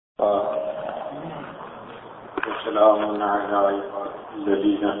وسلام على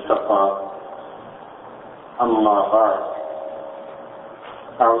الذين اصطفى أما بعد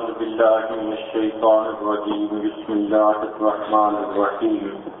أعوذ بالله من الشيطان الرجيم بسم الله الرحمن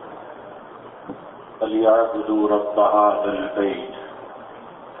الرحيم فليعبدوا رب هذا البيت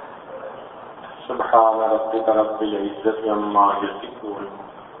سبحان ربك رب العزة عما يصفون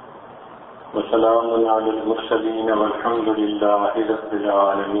وسلام على المرسلين والحمد لله رب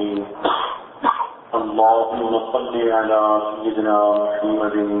العالمين اللهم صل على سيدنا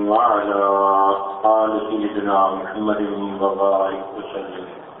محمد وعلى آل سيدنا محمد وبارك وسلم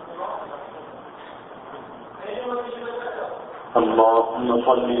اللهم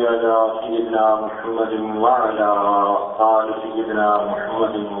صل على سيدنا محمد وعلى آل سيدنا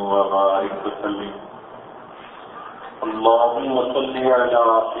محمد وبارك وسلم اللهم صل على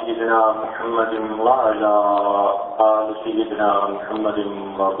سيدنا محمد وعلى آل سيدنا محمد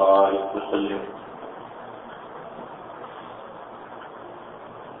وبارك وسلم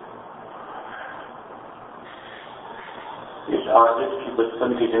اس عاجز کی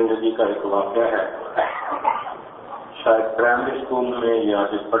بچپن کی زندگی کا ایک واقعہ ہے. شاید پرائمری اسکول میں یہ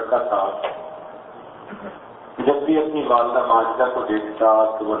عاجز پڑھتا تھا. جب بھی اپنی والدہ ماجدہ کو دیکھتا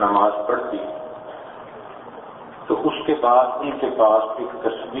کہ وہ نماز پڑھتی تو اس کے بعد ان کے پاس ایک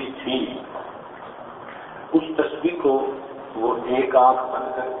تسبیح تھی. اس تسبیح کو وہ ایک آنکھ بند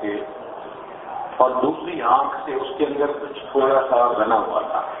کر کے اور دوسری آنکھ سے اس کے اندر کچھ تھوڑا سا بنا ہوا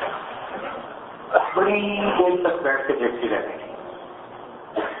تھا. بڑی دیر تک بیٹھ کے دیکھتی رہتی تھی.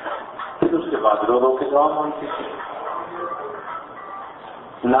 پھر اس کے بعد رو رو کے دعا مانگتی تھی.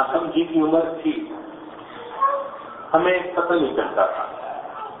 ناسمجھی کی عمر تھی, ہمیں پتہ نہیں چلتا تھا,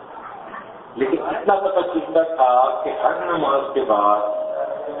 لیکن اتنا پتہ چلتا تھا کہ ہر نماز کے بعد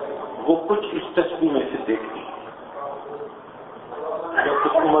وہ کچھ اس تسبیح میں سے دیکھتی. جب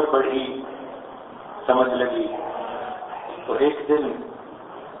کچھ عمر بڑھی, سمجھ لگی, تو ایک دن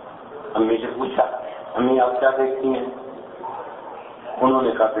امی سے پوچھا, امی آپ کیا دیکھتی ہیں؟ انہوں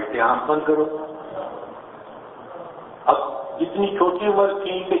نے کہا بیٹے آنکھ بند کرو. اب اتنی چھوٹی عمر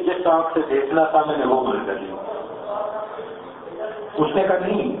تھی کہ جس آنکھ سے دیکھنا تھا میں نے وہ بند کر لی. اس نے کہا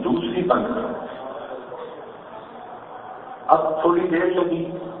نہیں, دوسری بند کرو. اب تھوڑی دیر لگی.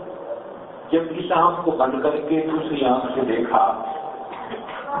 جب اس آنکھ کو بند کر کے دوسری آنکھ سے دیکھا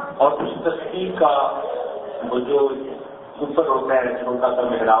اور اس تسبیح کا وہ جو اوپر ہوتا ہے چھوٹا سا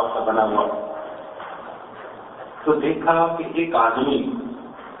محراب سا بنا ہوا, تو دیکھا کہ ایک آدمی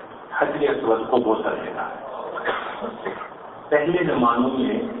حجر اسود کو بوسہ دے رہا ہے. پہلے زمانوں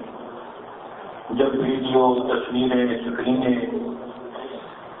میں جب ویڈیو, تصویریں, اسکرینیں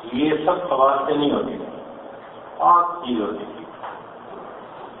یہ سب خواص سے نہیں ہوتی, پاک چیز ہوتی تھی,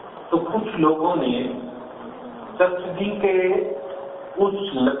 تو کچھ لوگوں نے تسبیح کے اس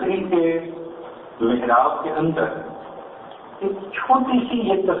لکڑی کے محراب کے اندر ایک چھوٹی سی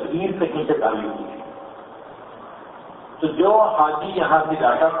یہ تصویر کہیں سے ڈالی ہوئی تھی. تو جو حاجی یہاں سے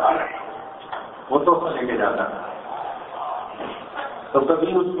جاتا تھا وہ تو لے کے جاتا تھا. تو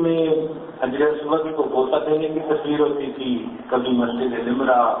کبھی اس میں حجر اسود کو بوسہ دینے کی تصویر ہوتی تھی, کبھی مسجد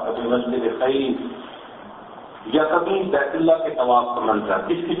نمرہ, کبھی مسجد خیف, یا کبھی بیت اللہ کے طواف کا منظر.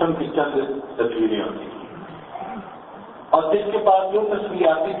 اس قسم کی چند تصویریں ہوتی تھیں. اور جس کے پاس جو تصویر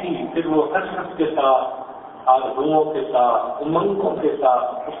آتی تھی پھر وہ حسرت کے ساتھ, آرزوؤں کے ساتھ, امنگوں کے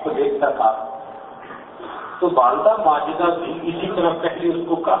ساتھ اس کو دیکھتا تھا. تو والدہ ماجدہ بھی اسی طرح پہلے اس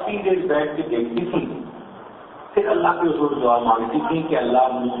کو کافی دیر بیٹھ کے دیکھتی تھی, پھر اللہ کے حضور دعا مانگتی تھی کہ اللہ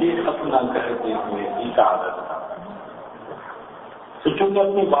مجھے اپنا گھر دیکھنے کی سعادت تھا. تو چونکہ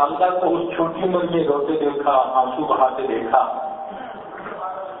اپنی والدہ کو اس چھوٹی عمر میں روتے دیکھا, آنسو بہاتے دیکھا,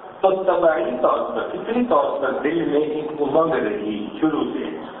 تو طبعی طور پر, فطری طور پر دل میں ایک امنگ رہی شروع سے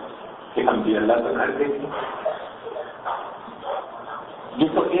کہ ہم بھی اللہ کا گھر دیکھیں. یہ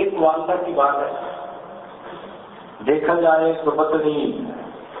تو ایک والدہ کی بات ہے. دیکھا جائے تو پتہ نہیں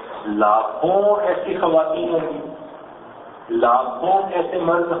لاکھوں ایسی خواتین ہوں گی, لاکھوں ایسے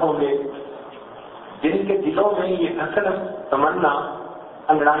مرد ہوں گے جن کے دلوں میں یہ حسرت, تمنا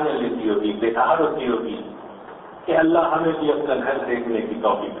انگڑائیاں لیتی ہوگی, بےتار ہوتی ہوگی کہ اللہ ہمیں بھی اپنا گھر دیکھنے کی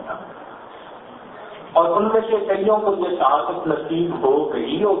توفیق عطا. اور ان میں سے کئیوں کو یہ سعادت نصیب ہو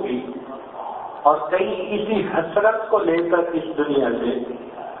گئی ہوگی, اور کئی اسی حسرت کو لے کر اس دنیا سے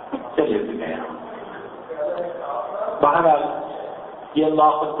چلے بھی گئے. بہرحال یہ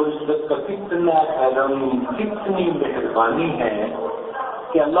اللہ رب العزت کا کتنا کرم, کتنی مہربانی ہے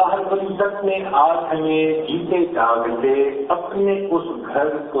کہ اللہ رب العزت نے آج ہمیں جیتے جاگتے اپنے اس گھر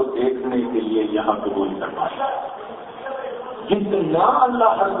کو دیکھنے کے لیے یہاں قبول کروایا. جتنا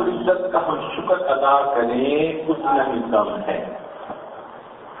اللہ رب العزت کا ہم شکر ادا کریں اتنا ہی کم ہے.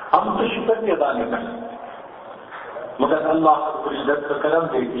 ہم تو شکر بھی ادا نہیں کرتے، مگر اللہ رب العزت کا کرم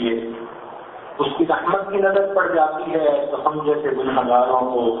دیکھیے، اس کی رحمت کی نظر پڑ جاتی ہے تو ہم جیسے گنہگاروں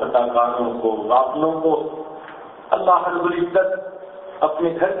کو، خطا کاروں کو، غافلوں کو اللہ رب العزت اپنے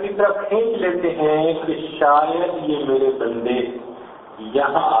گھر کی طرف کھینچ لیتے ہیں کہ شاید یہ میرے بندے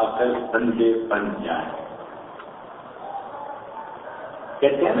یہاں آ کر بندے بن جائیں۔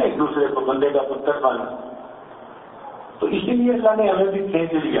 کہتے ہیں نا ایک دوسرے کو بندے کا پتر بن، تو اسی لیے اللہ نے ہمیں بھی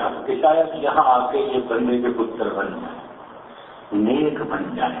کھینچ لیا کہ شاید یہاں آ کے یہ بندے کے پتر بن جائیں، نیک بن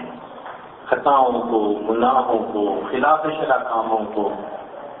جائیں، خطاؤں کو، گناہوں کو، خلاف شرع کاموں کو،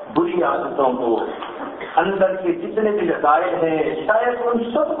 بری عادتوں کو، اندر کے جتنے بھی لذائذ ہیں، شاید ان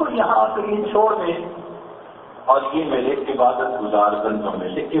سب کو یہاں آ کر یہ چھوڑ دیں اور یہ میرے عبادت گزار بندوں میں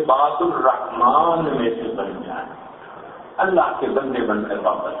سے، عباد الرحمان میں سے بن جائیں، اللہ کے بندے بن کر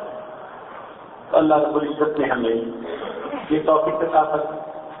واپس آئیں۔ تو اللہ رب العزت نے ہمیں یہ توفیق عطا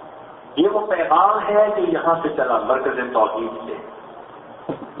کی۔ یہ وہ پیغام ہے جو یہاں سے چلا، مرکز توحید سے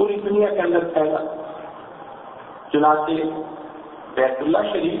پوری دنیا کے اندر پھیلا۔ چنانچہ بیت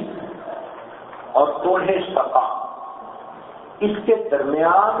اللہ شریف اور کوہ صفا، اس کے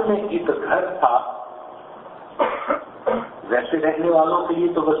درمیان میں ایک گھر تھا، ویسے رہنے والوں کے لیے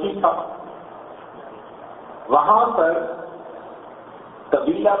تو وسیع تھا، وہاں پر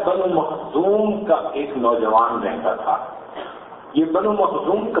قبیلہ بنو مخزوم کا ایک نوجوان رہتا تھا۔ یہ بنو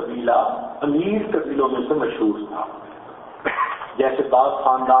مخزوم قبیلہ امیر قبیلوں میں سے مشہور تھا، جیسے بعض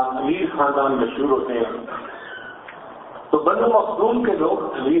خاندان امیر خاندان مشہور ہوتے ہیں، تو بنو مخزوم کے لوگ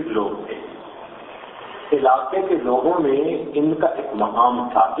امیر لوگ تھے، علاقے کے لوگوں میں ان کا ایک مقام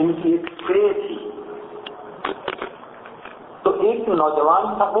تھا، ان کی ایک پے تھی۔ تو ایک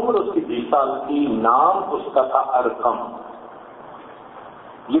نوجوان تھا، عمر اس کی 20 سال کی، نام اس کا تھا ارقم،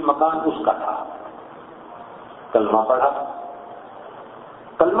 یہ مکان اس کا تھا۔ کلمہ پڑھا،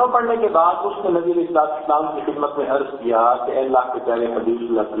 کلمہ پڑھنے کے بعد اس نے نبی علیہ السلام کی خدمت میں عرض کیا کہ اے اللہ کے پیارے حبیب صلی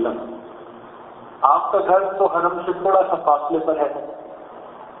اللہ علیہ وسلم، آپ کا گھر تو حرم سے تھوڑا سا فاصلے پر ہے،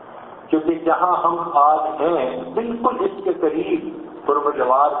 کیونکہ جہاں ہم آج ہیں بالکل اس کے قریب قرب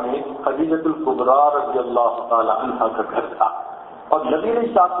جوار میں خدیجہ الکبریٰ رضی اللہ تعالی عنہا کا گھر تھا، اور نبی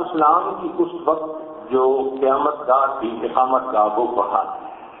علیہ السلام کی اس وقت جو قیامت گاہ تھی، اقامت گاہ، وہ وہاں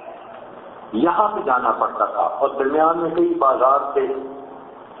تھی، یہاں سے جانا پڑتا تھا، اور درمیان میں کئی بازار تھے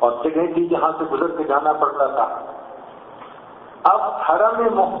اور جگہ تھی جہاں سے گزر کے جانا پڑتا تھا۔ اب حرم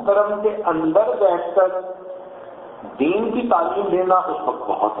محترم کے اندر بیٹھ کر دین کی تعلیم دینا اس وقت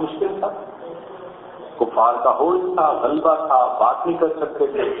بہت مشکل تھا، کفار کا ہوش تھا، غلبہ تھا، بات نہیں کر سکتے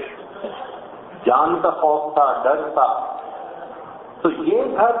تھے، جان کا خوف تھا، ڈر تھا۔ تو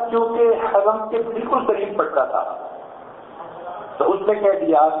یہ گھر چونکہ حرم کے بالکل قریب پڑتا تھا، تو اس نے کہہ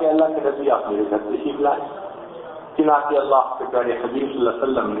دیا کہ اللہ کے نبی آپ میرے گھر تشریف لائیں۔ چنانچہ اللہ کے پیارے حبیب صلی اللہ علیہ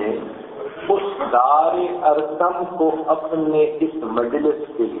وسلم نے اس دار ارقم کو اپنے اس مجلس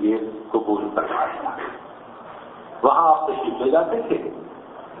کے لیے قبول کروایا۔ وہاں آپ تشریف لے جاتے تھے،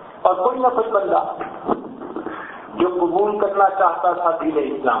 اور کوئی نہ کوئی بندہ جو قبول کرنا چاہتا تھا دین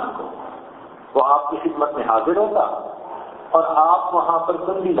اسلام کو، وہ آپ کی خدمت میں حاضر ہوتا، اور آپ وہاں پر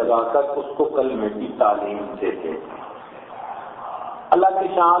کنڈی لگا کر اس کو کلمے کی تعلیم دیتے تھے۔ اللہ کی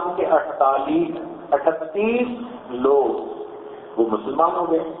شان کے 38 لوگ وہ مسلمان ہو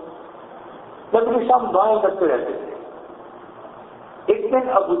گئے۔ نبی السلام دعائیں کرتے رہتے تھے۔ ایک دن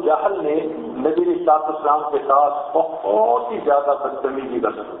ابو جہل نے نبی السلام کے ساتھ بہت ہی زیادہ بدتمیزی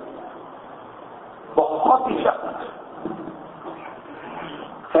کی، بہت ہی زیادہ۔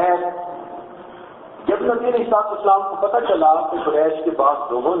 خیر، جب نبی السلام کو پتہ چلا کہ قریش کے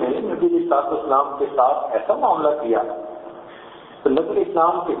بعض لوگوں نے نبی السلام کے ساتھ ایسا معاملہ کیا، تو نبی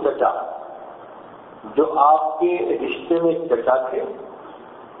اسلام کے چچا، جو آپ کے رشتے میں چچا تھے،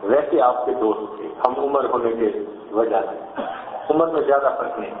 ویسے آپ کے دوست تھے، ہم عمر ہونے کے وجہ سے عمر میں زیادہ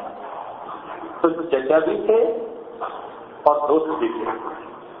فرق نہیں تھا، تو چچا بھی تھے اور دوست بھی تھے،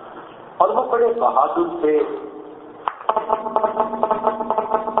 اور وہ بڑے بہادر تھے،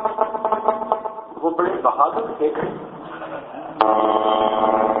 وہ بڑے بہادر تھے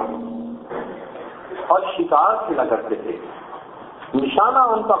اور شکار کھیلا کرتے تھے، نشانہ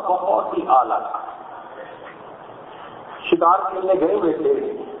ان کا بہت ہی اعلیٰ تھا۔ شکار کھیلنے گئے ہوئے تھے،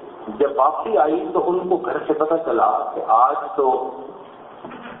 جب واپسی آئی تو ان کو گھر سے پتہ چلا کہ آج تو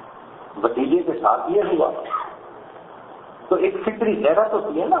بھتیجے کے ساتھ یہ ہوا۔ تو ایک فطری غیرت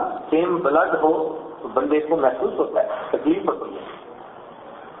ہوتی ہے نا، سیم بلڈ ہو تو بندے کو محسوس ہوتا ہے، تکلیف ہوتی ہے۔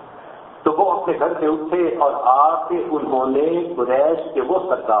 تو وہ اپنے گھر سے اٹھے اور آ کے انہوں نے قریش کے وہ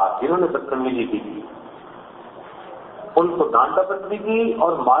سردار جنہوں نے بدتمیزی کی تھی، ان کو ڈانٹ ڈپٹ بھی کی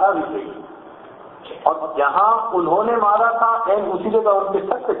اور مارا بھی گئی۔ اور جہاں انہوں نے مارا تھا اسی جگہ ان کے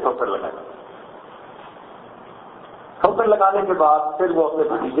سر پہ ٹھوکر لگائی. ٹھوکر لگانے کے بعد پھر وہ اپنے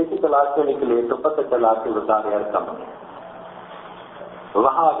بھتیجے کی تلاش میں نکلے تو پتہ چلا کہ وہ وزار ارقم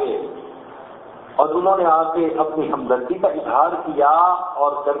وہاں گئے اور انہوں نے آ کے اپنی ہمدردی کا اظہار کیا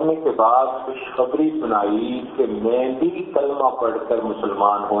اور کرنے کے بعد خوشخبری سنائی کہ میں بھی کلمہ پڑھ کر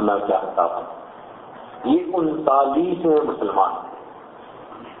مسلمان ہونا چاہتا ہوں. یہ 39ویں مسلمان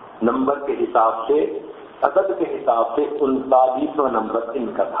نمبر کے حساب سے، عدد کے حساب سے 39واں نمبر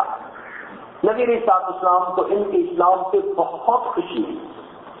ان کا تھا. نبی علیہ السلام کو ان کے اسلام سے بہت خوشی ہوئی،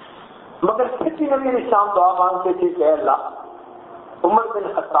 مگر پھر بھی نبی علیہ السلام دعا مانگتے تھے کہ اللہ عمر بن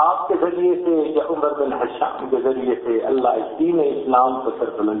خطاب کے ذریعے سے یا عمر بن ہشام کے ذریعے سے اللہ اس دین اسلام کو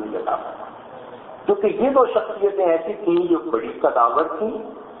سربلندی عطا فرمائے، کیونکہ یہ دو شخصیتیں ایسی تھیں جو بڑی قداور تھیں،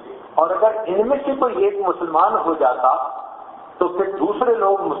 اور اگر ان میں سے کوئی ایک مسلمان ہو جاتا تو پھر دوسرے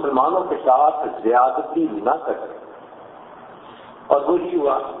لوگ مسلمانوں کے ساتھ زیادتی نہ کرتے. اور وہی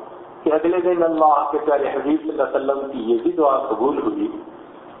ہوا کہ اگلے دن اللہ کے پیارے حبیب صلی اللہ علیہ وسلم کی یہ بھی دعا قبول ہوئی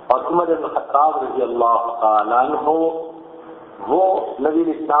اور عمر بن خطاب رضی اللہ تعالیٰ عنہ وہ نبی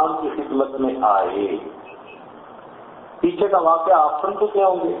اسلام کی خدمت میں آئے. پیچھے کا واقعہ آپ سن چکے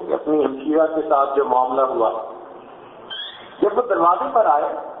ہوں گے کہ اپنی ہمشیرہ کے ساتھ جو معاملہ ہوا. جب وہ دروازے پر آئے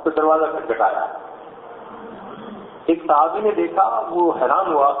تو دروازہ کھٹکھٹایا. ایک صحابی نے دیکھا، وہ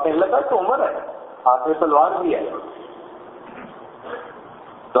حیران ہوا، کہنے لگا کہ عمر ہے، ہاتھ میں تلوار بھی ہے.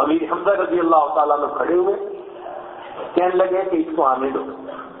 تو امیر حمزہ رضی اللہ تعالیٰ میں کھڑے ہوئے، کہنے لگے کہ اس کو آنے دو،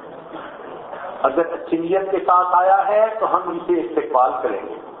 اگر اچھی نیت کے ساتھ آیا ہے تو ہم اسے استقبال کریں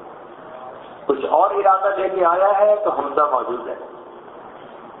گے، کچھ اور ارادہ لے کے آیا ہے تو حمزہ موجود ہے.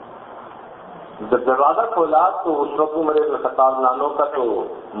 جب دروازہ کھولا تو اس وقت عمر بن خطاب نانوں کا تو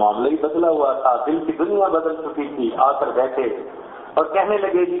معاملہ ہی بدلا ہوا تھا، دل کی دنیا بدل چکی تھی. آ کر بیٹھے اور کہنے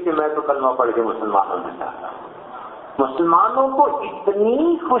لگے جی کہ میں تو کلمہ پڑھ کے مسلمان ہونا چاہتا ہوں. مسلمانوں کو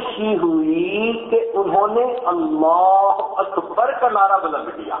اتنی خوشی ہوئی کہ انہوں نے اللہ اکبر کا نعرہ بلند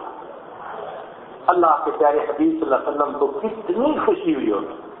کیا. اللہ کے پیارے حبیب صلی اللہ علیہ وسلم کو کتنی خوشی ہوئی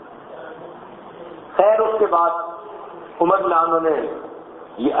ہوگی. خیر اس کے بعد عمر لانوں نے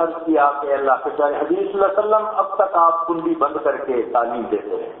یہ عرض کیا کہ اللہ کے پیارے حبیب صلی اللہ علیہ وسلم اب تک آپ کنڈی بند کر کے تعلیم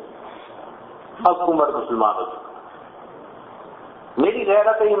دیتے رہے، اب عمر مسلمان ہو چکا. میری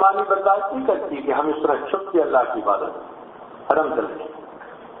غیرت ایمانی برداشت نہیں کرتی کہ ہم اس طرح چھپ کے اللہ کی عبادت حرم چلتے.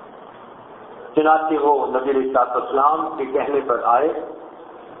 چنانچہ وہ نبی علیہ السلام کے کہنے پر آئے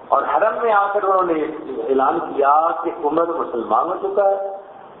اور حرم میں آ کر انہوں نے اعلان کیا کہ عمر مسلمان ہو چکا ہے.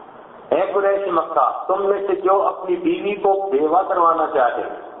 اے قریش مکہ، تم میں سے جو اپنی بیوی کو بیوہ کروانا چاہے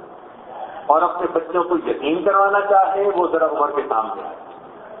اور اپنے بچوں کو یتیم کروانا چاہے وہ ذرا عمر کے سامنے آئے.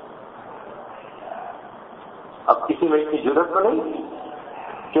 اب کسی میں اتنی ضرورت تو نہیں تھی.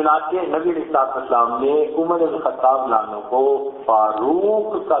 چنانچہ نبی علیہ السلام نے عمر بن خطاب لانوں کو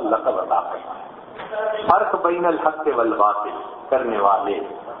فاروق کا لقب عطا کیا، فرق بین الحق والباطل کرنے والے.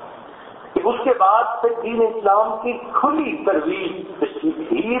 کہ اس کے بعد پھر دین اسلام کی کھلی ترویج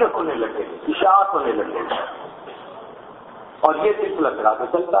تشہیر ہونے لگے، اشاعت ہونے لگے، اور یہ سلسلہ چلا کے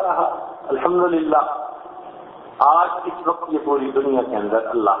چلتا رہا. الحمدللہ آج اس وقت یہ پوری دنیا کے اندر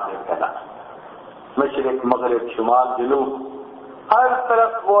اللہ نے پھیلا، مشرق مغرب شمال جنوب ہر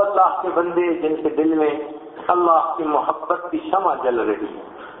طرف وہ اللہ کے بندے جن کے دل میں اللہ کی محبت کی شمع جل رہی ہے.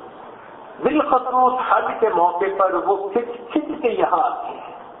 بالخصوص حج کے موقع پر وہ کھچ کھچ کے یہاں آتے ہیں.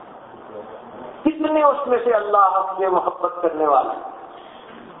 کتنے اس میں سے اللہ سے محبت کرنے والے.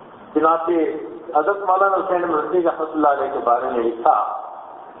 چنانچہ حضرت مولانا حسین مدنی رحمۃ اللہ علیہ کے بارے میں لکھا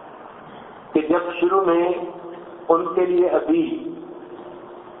کہ جب شروع میں ان کے لیے ابھی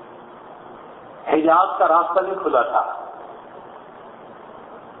حجاز کا راستہ نہیں کھلا تھا،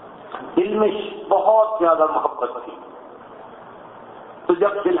 دل میں بہت زیادہ محبت تھی. تو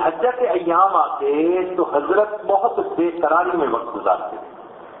جب ذی الحجہ کے ایام آتے تو حضرت بہت بے قراری میں وقت گزارتے،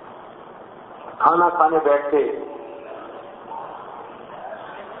 کھانا کھانے بیٹھتے،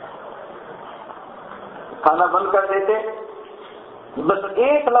 کھانا بند کر دیتے، بس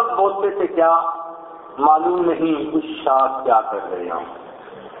ایک لفظ بولتے تھے، کیا معلوم نہیں اس شاخ کیا کر رہے ہوں.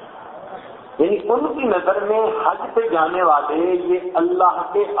 یعنی ان کی نظر میں حج پہ جانے والے یہ اللہ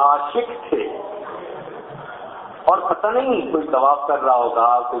کے عاشق تھے، اور پتہ نہیں کوئی طواف کر رہا ہوگا،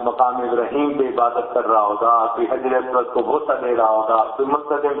 کوئی مقام ابراہیم پہ عبادت کر رہا ہوگا، کوئی حجر اسود کو بوسہ دے رہا ہوگا، کوئی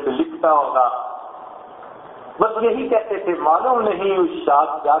مقتدم سے لکھتا ہوگا، بس یہی کہتے تھے معلوم نہیں اس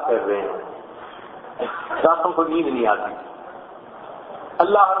شاخ کیا کر رہے ہیں. راتوں کو نیند نہیں آتی.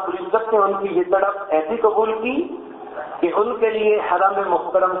 اللہ رب العزت نے ان کی یہ تڑپ ایسی قبول کی کہ ان کے لیے حرم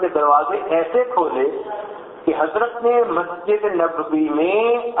محترم کے دروازے ایسے کھولے کہ حضرت نے مسجد نبوی میں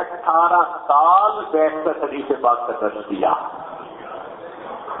 18 سال بیٹھ کر حدیث پاک کا درس دیا.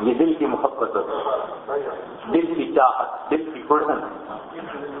 یہ دل کی محبت ہوتی ہے، دل کی چاہت، دل کی گڑھن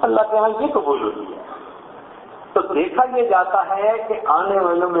اللہ کے یہاں یہ قبول ہوتی ہے. تو دیکھا یہ جاتا ہے کہ آنے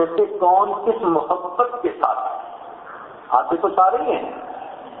والوں میں سے کون کس محبت کے ساتھ آتے تو سارے ہی ہیں،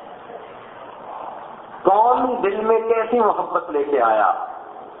 کون دل میں کیسی محبت لے کے آیا.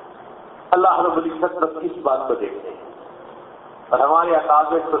 اللہ رب العزت بس اس بات کو دیکھتے ہیں. اور ہمارے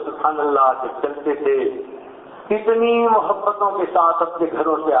اکابر تو سبحان اللہ جب چلتے تھے کتنی محبتوں کے ساتھ اپنے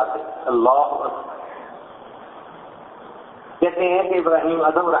گھروں سے آتے. اللہ اکبر. کہتے ہیں کہ ابراہیم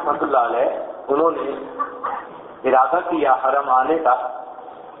اعظم رحمۃ اللہ علیہ انہوں نے ارادہ کیا حرم آنے کا،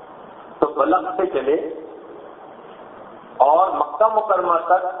 تو بلخ سے چلے اور مکہ مکرمہ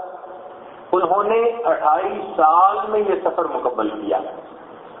تک انہوں نے 2.5 سال میں یہ سفر مکمل کیا.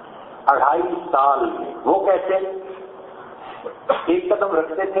 2.5 سال میں. وہ کیسے؟ ایک قدم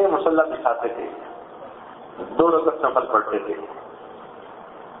رکھتے تھے، مصلی بچھاتے تھے، 2 رکعت نفل پڑھتے تھے،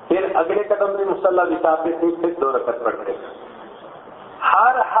 پھر اگلے قدم میں مصلی بچھاتے تھے، پھر 2 رکعت پڑھتے تھے.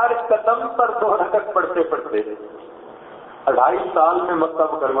 ہر قدم پر 2 رکعت پڑھتے پڑھتے 2.5 سال میں مکہ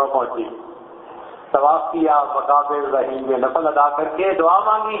مکرمہ پہنچی. طواف کیا، مقام ابراہیم میں نفل ادا کر کے دعا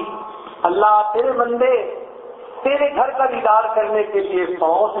مانگی، اللہ تیرے بندے تیرے گھر کا دیدار کرنے کے لیے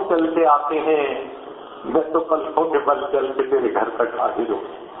پاؤں سے چلتے آتے ہیں، میں تو پلکوں کے بل چل کے تیرے گھر تک حاضر ہوں.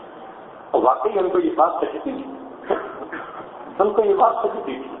 اور واقعی ان کو یہ بات سچتی تھی، ان کو یہ بات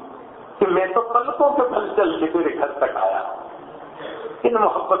سچتی تھی کہ میں تو پلکوں کے بل چل کے تیرے گھر تک آیا. کن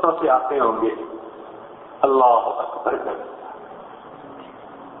محبتوں سے آتے ہوں گے. اللہ اکبر.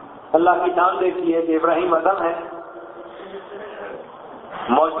 اللہ کی شان دیکھی ہے کہ ابراہیم اعظم ہے،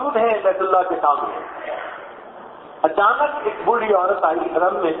 موجود ہیں بیت اللہ کے سامنے. اچانک ایک بوڑھی عورت آئی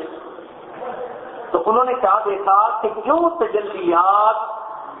حرم میں، تو انہوں نے کیا دیکھا کہ جو تجلیات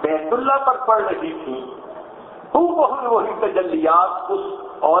بیت اللہ پر پڑ رہی تھی وہی تجلیات اس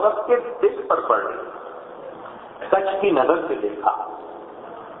عورت کے دل پر پڑ رہی. سچ کی نظر سے دیکھا.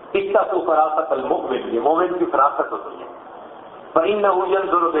 قصہ تو فراست المؤمن، یہ مومن کی فراست ہوتی ہے. فإنه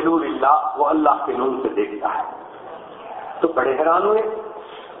ينظر بنور اللہ، وہ اللہ کے نور سے دیکھتا ہے. تو بڑے حیران ہوئے.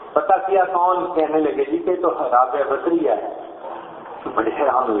 پتا کیا کون؟ کہنے لگے جی کہ تو رابعہ بصریہ ہے. تو بڑے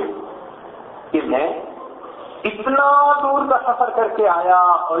حیران ہوئے کہ میں اتنا دور کا سفر کر کے آیا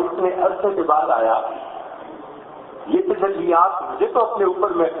اور اتنے عرصے کے بعد آیا، یہ تجلیات مجھے تو اپنے اوپر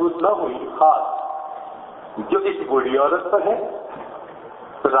محسوس نہ ہوئی، خاص جو اس بوڑھی عورت پر ہے.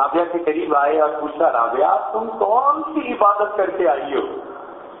 تو رابعہ کے قریب آئے اور پوچھا، رابعہ تم کون سی عبادت کر کے آئی ہو؟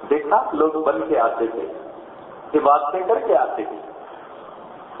 دیکھا لوگ بن کے آتے تھے، عبادتیں کر کے آتے تھے.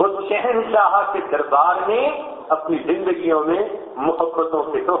 اس شہنشاہ کے دربار میں اپنی زندگیوں میں محبتوں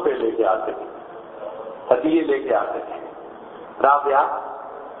کے تحفے لے کے آتے تھے، ہدیے لے کے آتے تھے. رابعہ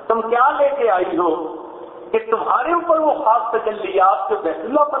تم کیا لے کے آئی ہو کہ تمہارے اوپر وہ خاص تجلیات جو بیت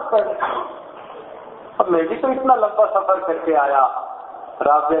اللہ پر پڑ رہے ہیں؟ اب میں بھی تو اتنا لمبا سفر کر کے آیا.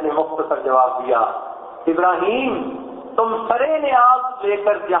 رابعہ نے مختصر جواب دیا، ابراہیم تم سرے نیاز لے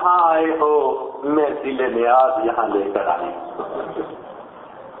کر جہاں آئے ہو، میں دل نیاز یہاں لے کر آئی.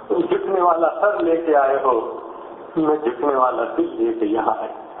 تم جھکنے والا سر لے کے آئے ہو، میں جھکنے والا دل لے کے یہاں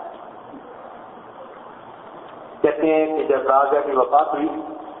آئے. کہتے ہیں کہ جب رابعہ کی وفات ہوئی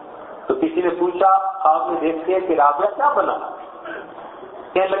تو کسی نے پوچھا خواب میں دیکھ کے کہ رابعہ کیا بنا؟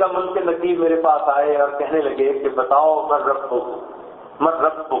 کہنے لگا ملک نقیب میرے پاس آئے اور کہنے لگے کہ بتاؤ من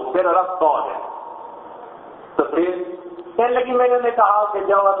ربک، تیرا رب کون ہے؟ تو پھر کہنے لگی میں نے کہا کہ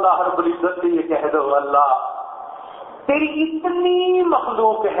جب اللہ رب العزت سے یہ کہہ دو، اللہ تیری اتنی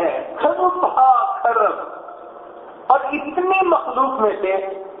مخلوق ہے، خرب اور اتنی مخلوق میں سے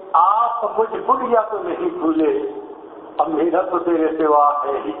آپ مجھ بڑھیا کو نہیں بھولے، اب میرا تو تیرے سوا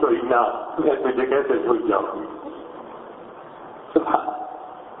ہے ہی کوئی نہ، میں تجھے کیسے بھول جاؤں گی.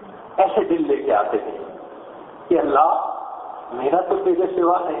 ایسے دل لے کے آتے تھے کہ اللہ میرا تو تیرے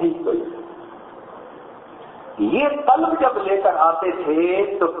سوا ہے ہی کوئی. یہ قلب جب لے کر آتے تھے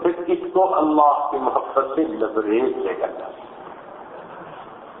تو پھر اس کو اللہ کی محبت سے لبریز لے کر جاتے.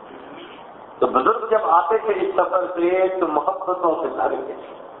 تو بزرگ جب آتے تھے اس سفر سے تو محبتوں سے بھر کے.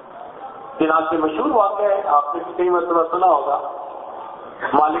 چنانچہ مشہور واقعہ ہے، آپ نے کئی مرتبہ سنا ہوگا،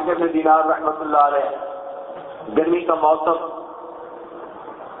 مالک ابن دینار رحمۃ اللہ علیہ گرمی کا موسم،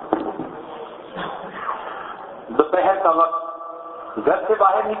 دوپہر کا وقت، گھر سے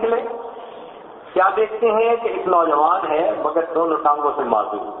باہر نکلے، کیا دیکھتے ہیں کہ ایک نوجوان ہے مگر دونوں ٹانگوں سے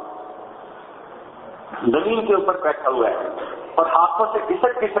معذور، زمین کے اوپر بیٹھا ہوا ہے اور ہاتھوں سے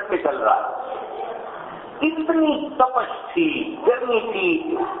گھسٹ گھسٹ کے چل رہا ہے. اتنی تپش تھی، گرمی تھی،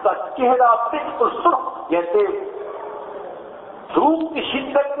 اس کا چہرہ بالکل سرخ جیسے دھوپ کی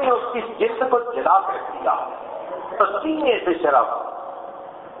شدت نے اس کی جلد کو جلا کر دیا، پسینے سے شراب۔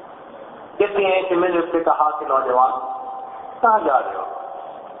 کہتے ہیں کہ میں نے اس سے کہا کہ نوجوان کہاں جا رہے ہو؟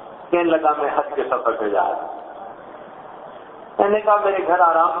 کہنے لگا میں حج کے سفر پہ جا رہا ہوں۔ میں نے کہا میرے گھر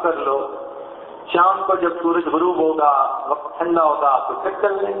آرام کر لو، شام کو جب سورج غروب ہوگا، وقت ٹھنڈا ہوگا تو پھر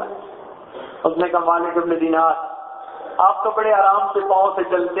چل لینا۔ اس نے کہا مالک ابن دینار آپ تو بڑے آرام سے پاؤں سے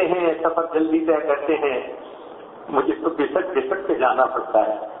چلتے ہیں، سفر جلدی طے کرتے ہیں، مجھے تو بسک کے جانا پڑتا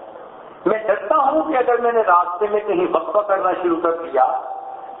ہے۔ میں ڈرتا ہوں کہ اگر میں نے راستے میں کہیں وقفہ کرنا شروع کر دیا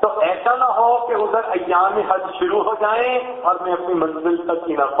تو ایسا نہ ہو کہ ادھر ایام حج شروع ہو جائیں اور میں اپنی منزل تک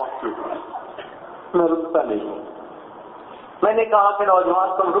ہی نہ پہنچوں۔ میں رکتا نہیں ہوں۔ میں نے کہا کہ نوجوان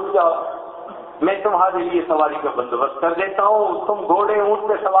تم رک جاؤ، میں تمہارے لیے سواری کا بندوبست کر دیتا ہوں، تم گھوڑے اونٹ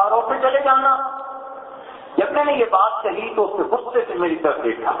پہ سوار ہو کے چلے جانا۔ جب میں نے یہ بات کہی تو اس نے غصے سے میری طرف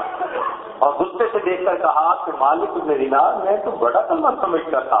دیکھا اور غصے سے دیکھ کر کہا کہ مالک ابن دینار میں تو بڑا کلمہ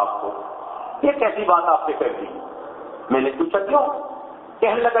سمجھتا تھا آپ کو، یہ کیسی بات آپ نے کر دی؟ میں نے پوچھا کیوں؟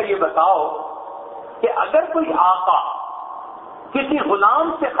 کہنے لگا یہ بتاؤ کہ اگر کوئی آقا کسی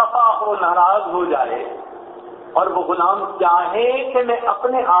غلام سے خفا ہو، ناراض ہو جائے اور وہ غلام چاہے کہ میں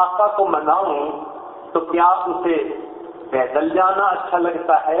اپنے آقا کو مناؤں تو کیا اسے پیدل جانا اچھا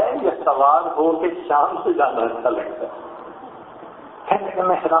لگتا ہے یا سوار ہو کے شام سے جانا اچھا لگتا ہے؟ کہنے لگا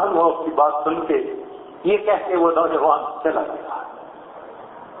میں حیران ہوا اس کی بات سن کے۔ یہ کہہ کے وہ نوجوان چلا گیا۔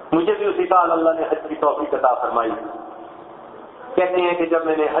 مجھے بھی اسی سال اللہ نے حج کی توفیق عطا فرمائی۔ کہتے ہیں کہ جب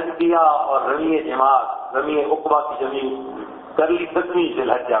میں نے حج کیا اور رمی جماعت، رمی عقبہ کی زمین کر لی 10ویں ذی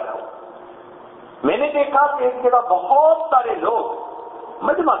الحجہ کو، میں نے دیکھا کہ ایک جگہ بہت سارے لوگ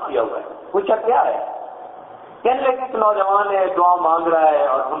مجمع کیا ہوا ہے۔ پوچھا کیا ہے؟ کہنے لگے کہ نوجوان ہے، دعا مانگ رہا ہے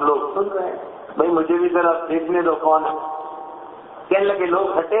اور ہم لوگ سن رہے ہیں۔ بھائی مجھے بھی ذرا دیکھنے دو کون ہے۔ کہنے لگے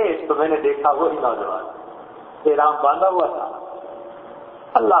لوگ ہٹے تو میں نے دیکھا وہی نوجوان احرام باندھا ہوا تھا،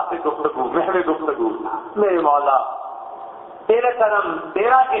 اللہ سے گفتگو، محض گفتگو، میرے مولا تیرا کرم،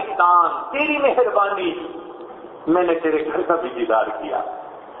 تیرا احسان، تیری مہربانی، میں نے تیرے گھر کا بھی دیدار کیا،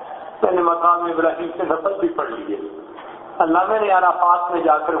 میں نے مقام ابراہیم سے نفل بھی پڑھ لیے، اللہ میں نے عرفات میں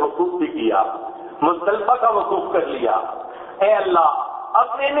جا کر وقوف بھی کیا، مزدلفہ کا وقوف کر لیا۔ اے اللہ اب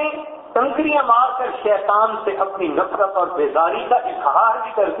میں نے کنکریاں مار کر شیطان سے اپنی نفرت اور بیزاری کا اظہار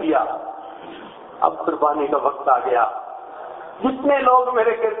بھی کر دیا، اب قربانی کا وقت آ گیا۔ جتنے لوگ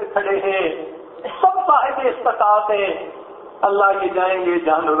میرے گرد کھڑے ہیں سب صاحب استطاعت ہیں، اللہ یہ جائیں گے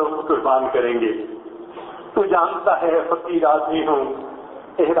جانوروں کو قربان کریں گے، تو جانتا ہے فقیر آدمی ہوں،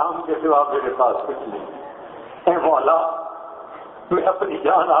 احرام کے سوا میرے پاس کچھ نہیں۔ اے مولا میں اپنی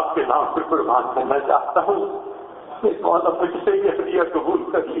جان آپ کے نام پر قربان کرنا چاہتا ہوں، مولا مجھ سے یہ ہدیہ قبول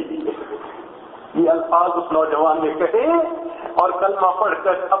کر لیجیے۔ یہ الفاظ اس نوجوان نے کہے اور کلمہ پڑھ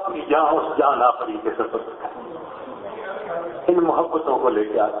کر اپنی جان اس جان آفری کے سفر کر۔ ان محبتوں کو لے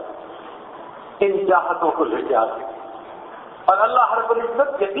کے آتے، ان چاہتوں کو لے کے آتے، اور اللہ رب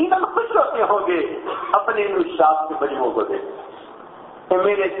العزت یقیناً خوش ہوتے ہوں گے اپنے ان اشاعت کے مجموعوں کو دیکھ کہ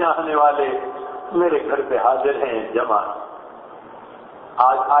میرے چاہنے والے میرے گھر پہ حاضر ہیں، جمع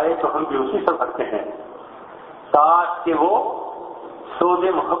آج آئے تو ہم بھی اسی سے بھرتے ہیں، کاش کہ وہ سود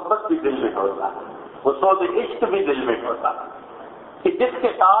محبت بھی دل میں ہوتا، وہ سود عشق بھی دل میں ہوتا کہ جس کے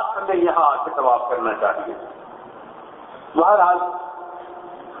ساتھ ہمیں یہاں آ کے طواف کرنا چاہیے۔ بہرحال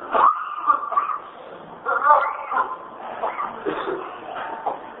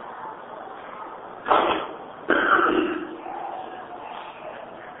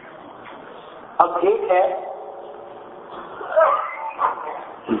اب ایک ہے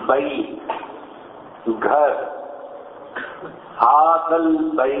بیت، گھر، حاصل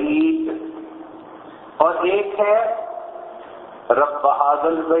بیت، اور ایک ہے رب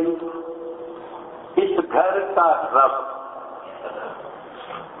حاصل بیت، اس گھر کا رب۔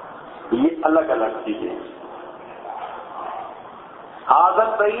 یہ الگ الگ چیزیں۔ حاصل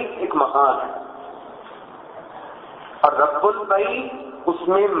بیت ایک مکان ہے اور رب البیت اس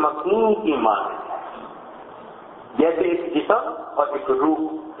میں مکین کی معنی ہے، جیسے ایک جسم اور ایک روح،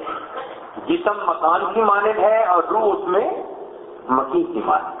 جسم مکان کی مانند ہے اور روح اس میں مکین کی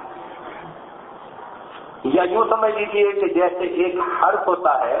مانند ہے۔ یا یوں سمجھ لیجیے کہ جیسے ایک حرف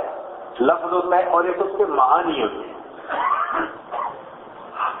ہوتا ہے، لفظ ہوتا ہے، اور ایک اس کے معانی ہوتے ہیں۔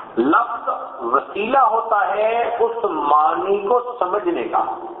 لفظ وسیلہ ہوتا ہے اس معنی کو سمجھنے کا،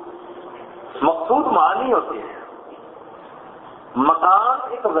 مقصود معنی ہوتے ہیں۔ مکان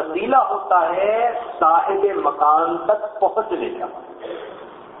ایک وسیلہ ہوتا ہے صاحب مکان تک پہنچنے کا،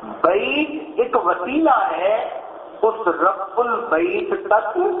 بیت ایک وسیلہ ہے اس رب البیت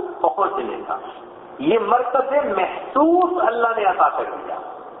تک پہنچنے کا۔ یہ مرکز محسوس اللہ نے عطا کر دیا۔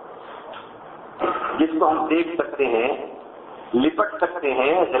 جس کو ہم دیکھ سکتے ہیں، لپٹ سکتے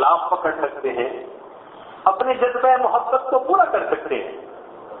ہیں، غلاف پکڑ سکتے ہیں، اپنے جذبہ محبت کو پورا کر سکتے ہیں،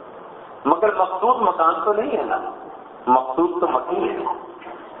 مگر مقصود مکان تو نہیں ہے نا، مقصود تو مکین ہے.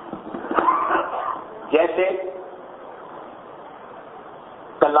 جیسے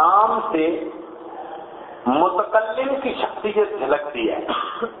کلام سے متکلم کی شخصیت جھلکتی ہے،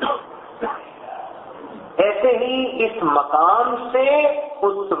 ایسے ہی اس مقام سے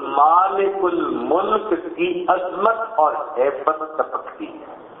اس مالک الملک کی عظمت اور ہیبت ٹپکتی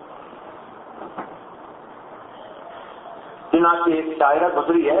ہے. چنانچہ ایک شاعرہ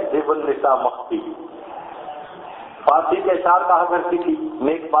گزری ہے دیو النساء مخفی، فارسی کے اشعار کہا کرتی تھی،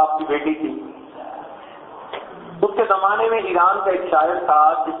 نیک باپ کی بیٹی تھی. اس کے زمانے میں ایران کا ایک شاعر تھا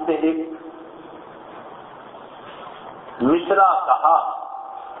جس نے ایک مصرع کہا،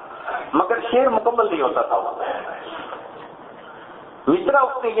 مگر شعر مکمل نہیں ہوتا تھا. مصرع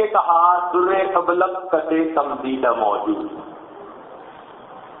اس نے یہ کہا، درے ابلق کتے تمدیدہ موجود.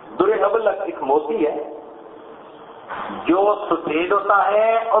 درے ابلق ایک موتی ہے جو سفید ہوتا ہے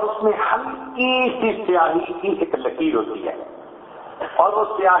اور اس میں ہلکی سی سیاہی کی ایک لکیر ہوتی ہے، اور وہ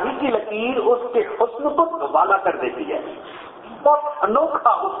سیاہی کی لکیر اس کے حسن کو دوبالا کر دیتی ہے، بہت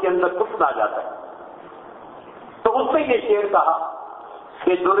انوکھا اس کے اندر حسن آ جاتا ہے. تو اس نے یہ شعر کہا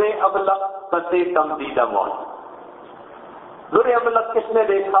کہ درے ابلق کتے تمدیدہ موجود. درے ابلق کس نے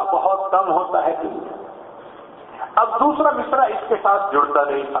دیکھا، بہت کم ہوتا ہے. اب دوسرا مصرع اس کے ساتھ جڑتا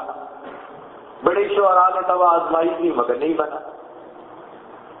نہیں تھا. بڑے شعراء نے تو آزمائی کی مگر نہیں بنا.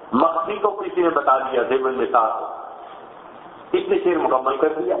 مخفی کو کسی نے بتا دیا، دیو النساء کو، اس نے شعر مکمل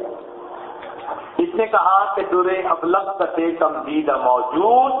کر دیا. اس نے کہا کہ درے ابلق کتے تمدیدہ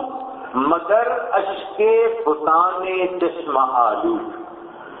موجود مگر اشک فسان چشمہ آلود.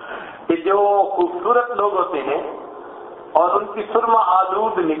 کہ جو خوبصورت لوگ ہوتے ہیں اور ان کی سرما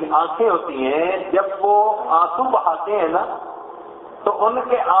آلود آنکھیں ہوتی ہیں، جب وہ آنسو بہاتے ہیں نا تو ان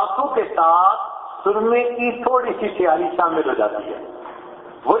کے آنسو کے ساتھ سرمے کی تھوڑی سی سیاہی شامل ہو جاتی ہے.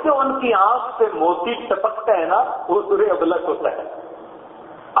 وہ جو ان کی آنکھ سے موتی ٹپکتا ہے نا، وہ درے ابلق ہوتا ہے.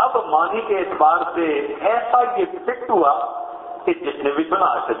 اب معنی کے اعتبار سے ایسا یہ فٹ ہوا کہ جس نے بھی سنا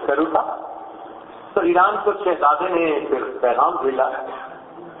عاشق کر اٹھا. تو ایران کو شہزادے نے پھر پیغام بھیجا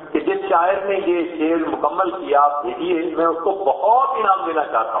کہ جس شاعر نے یہ شعر مکمل کیا آپ بھیجیے، میں اس کو بہت انعام دینا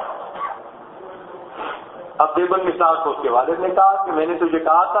چاہتا ہوں. اب دیو النساء کو اس کے والد نے کہا کہ میں نے تجھے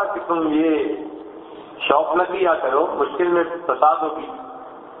کہا تھا کہ تم یہ شوق نہ کیا کرو، مشکل میں فساد ہوگی،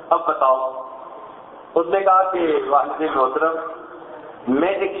 اب بتاؤ. اس نے کہا کہ والد محترم،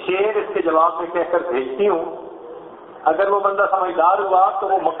 میں ایک شعر اس کے جواب میں کہہ کر بھیجتی ہوں، اگر وہ بندہ سمجھدار ہوا تو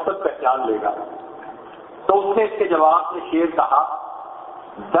وہ مقصد پہچان لے گا. تو اس نے اس کے جواب میں شعر کہا،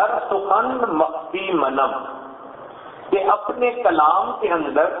 در سخن مخفی منم، کہ اپنے کلام کے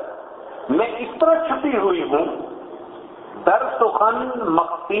اندر میں اس طرح چھپی ہوئی ہوں. در سخن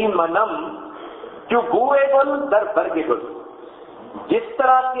مخفی منم جو گوئے گل در برگ گل. جس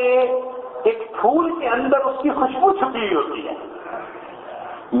طرح کے ایک پھول کے اندر اس کی خوشبو چھپی ہوئی ہوتی ہے،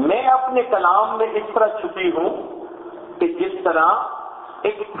 میں اپنے کلام میں اس طرح چھپی ہوں کہ جس طرح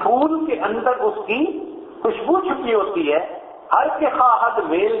ایک پھول کے اندر اس کی خوشبو چھپی ہوتی ہے. ہر کے خواہد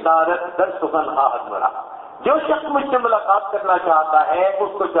میل دارت در سخن خواہد مرا. جو شخص مجھ سے ملاقات کرنا چاہتا ہے اس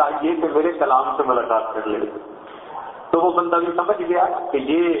کو چاہیے کہ میرے کلام سے ملاقات کر لے. تو وہ بندہ بھی سمجھ گیا کہ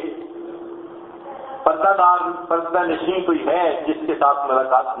یہ پردہ نشین کوئی ہے جس کے ساتھ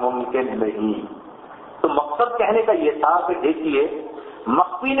ملاقات ممکن نہیں. تو مقصد کہنے کا یہ تھا کہ دیکھیے،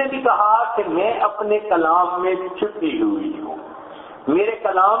 مخفی نے بھی کہا کہ میں اپنے کلام میں چھپی ہوئی ہوں، میرے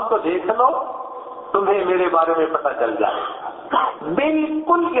کلام کو دیکھ لو، تمہیں میرے بارے میں پتہ چل جائے.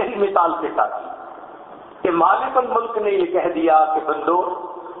 بالکل یہی مثال کے ساتھ کہ مالک الملک نے یہ کہہ دیا کہ بندو،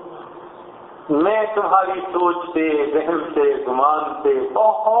 میں تمہاری سوچ سے، وہم سے، گمان سے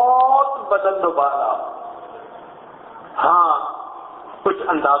بہت بدل و بالا. ہاں، کچھ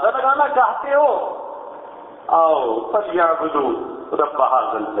اندازہ لگانا چاہتے ہو؟ آؤ فلیعبدوا رب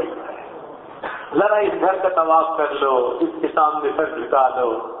ھذا البیت. ذرا اس گھر کا طواف کر لو، اس کے سامنے سر جھکا لو.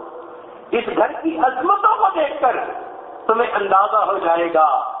 اس گھر کی عظمتوں کو دیکھ کر تمہیں اندازہ ہو جائے گا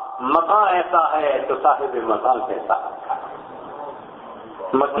مکان ایسا ہے تو صاحب مکان کیسا ہوگا،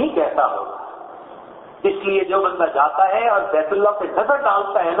 مکین کیسا ہوگا. اس لیے جو بندہ جاتا ہے اور بیت اللہ پہ نظر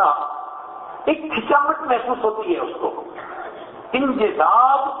ڈالتا ہے نا، ایک کھچاوٹ محسوس ہوتی ہے اس کو.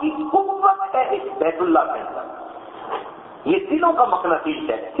 انجذاب کی قوت ہے اس بیت اللہ کے اندر. یہ دلوں کا مقناطیس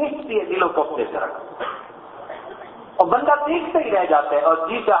ہے، کھینچتی ہے دلوں کو اپنے طرف، اور بندہ دیکھتا ہی رہ جاتا ہے اور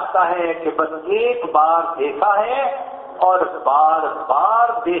جی چاہتا ہے کہ بس ایک بار دیکھا ہے اور بار بار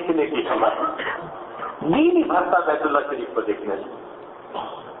دیکھنے کی خبر. جی نہیں بھرتا بیت اللہ شریف کو دیکھنے سے.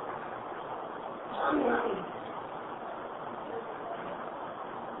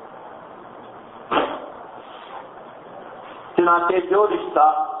 چنانچہ جو رشتہ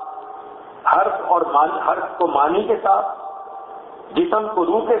حرف اور حرف کو معنی کے ساتھ، جسم کو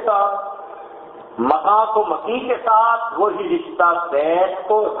روح کے ساتھ، مکان کو مکین کے ساتھ، وہی رشتہ بیت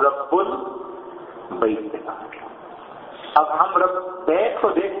کو رب البیت کے ساتھ۔ اب ہم رب بیت کو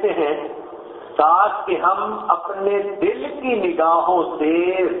دیکھتے ہیں تاکہ ہم اپنے دل کی نگاہوں سے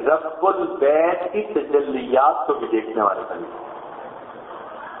رب البیت کی تجلیات کو بھی دیکھنے والے بنیں۔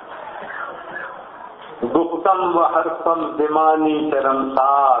 گفتم و حرفم زمانی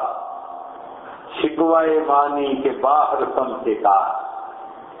شرمسار، شکوائے مانی کے باہر سم کے کار۔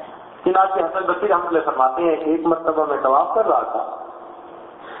 چنانچہ حسن بصری رحمۃ اللہ فرماتے ہیں، ایک مرتبہ میں طواف کر رہا تھا،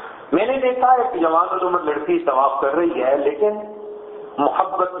 میں نے دیکھا ایک جوان العمر لڑکی طواف کر رہی ہے، لیکن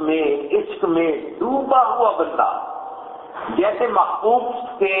محبت میں، عشق میں ڈوبا ہوا بندہ جیسے محبوب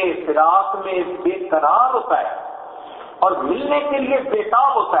کے فراق میں بے قرار ہوتا ہے اور ملنے کے لیے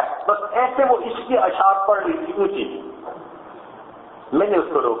بےتاب ہوتا ہے، بس ایسے وہ عشق کی اشعار پڑھ رہی تھی اونچی۔ میں نے اس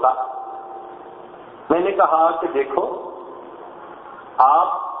کو روکا، میں نے کہا کہ دیکھو، آپ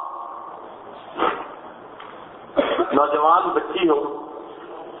نوجوان بچی ہو،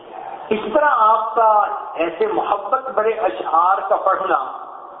 اس طرح آپ کا ایسے محبت بڑے اشعار کا پڑھنا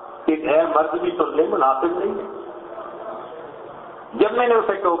کہ غیر مرد بھی سن لے مناسب نہیں ہے۔ جب میں نے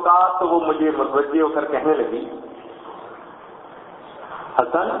اسے ٹوکا تو وہ مجھے متوجہ ہو کر کہنے لگی،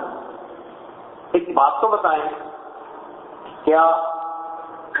 حسن ایک بات تو بتائیں، کیا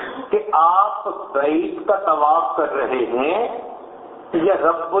کہ آپ بیت کا طواف کر رہے ہیں یا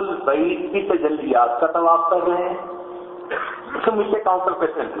رب البیت کی تجلیات کا طواف کر رہے ہیں؟ تو مجھ سے کاؤنٹر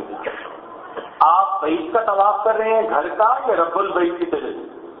کویسچن پوچھا، آپ بیت کا طواف کر رہے ہیں گھر کا یا رب البیت کی تجلی؟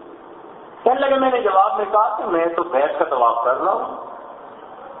 کہنے لگے، میں نے جواب میں کہا کہ میں تو بیت کا طواف کر رہا ہوں،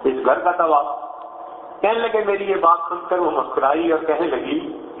 اس گھر کا طواف۔ کہنے لگے، میری یہ بات سن کر وہ مسکرائی اور کہنے لگی،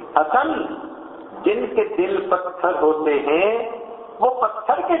 حسن جن کے دل پتھر ہوتے ہیں وہ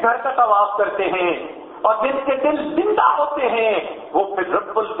پتھر کے گھر کا طواف کرتے ہیں، اور جن کے دل زندہ ہوتے ہیں وہ پھر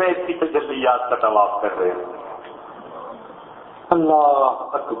رب البیت کی تجلیات کا طواف کر رہے ہیں۔ اللہ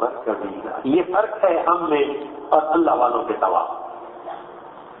اکبر کبیرہ، یہ فرق ہے ہم میں اور اللہ والوں کے طواف۔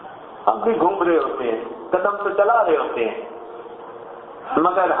 ہم بھی گھوم رہے ہوتے ہیں، قدم تو چلا رہے ہوتے ہیں،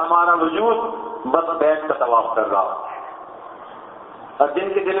 مگر ہمارا وجود بس بیت کا طواف کر رہا ہوتا ہے، اور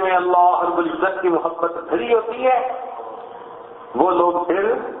جن کے دل میں اللہ رب العزت کی محبت بھری ہوتی ہے وہ لوگ پھر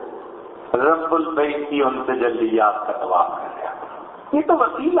رب البیت کی ان تجلیات کا طواف کر رہے ہیں۔ یہ تو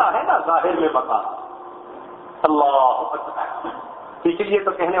وسیلہ ہے نا ظاہر میں مقام۔ اللہ اکبر، اس لیے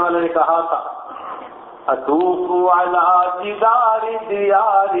تو کہنے والے نے کہا تھا، اطوف علی جدار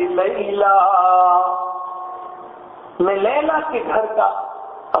دیار لیلا، میں لیلا کے گھر کا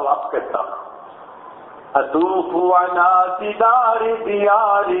طواف کرتا ہوں۔ اطوف علی جدار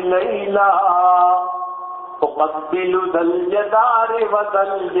دیار لیلا، اقبل ذل جدار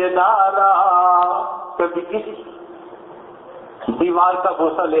وذل جدارا، کبھی اس دیوار کا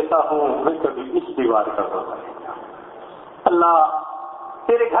بوسہ لیتا ہوں، میں کبھی اس دیوار کا بوسہ لیتا ہوں۔ اللہ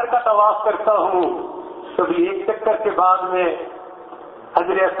تیرے گھر کا طواف کرتا ہوں، کبھی ایک چکر کے بعد میں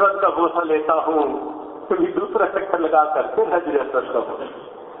حجر اسود کا بوسہ لیتا ہوں، کبھی دوسرا چکر لگا کر پھر حجر اسود کا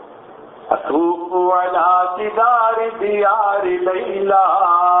بوسہ۔ اطوف علی جدار دیار لیلا،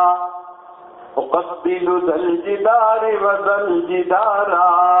 اقبل ذل جدار وذل جدارا،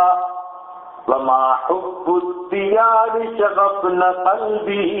 وما حب الدیار شغفن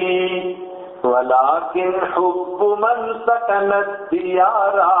قلبی ولكن حب من سكن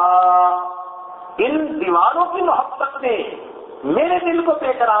الديار۔ ان دیواروں کی محبت نے میرے دل کو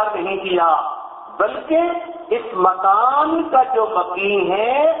بے قرار نہیں کیا، بلکہ اس مکان کا جو مقیم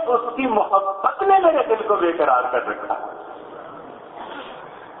ہے اس کی محبت نے میرے دل کو بے قرار کر رکھا۔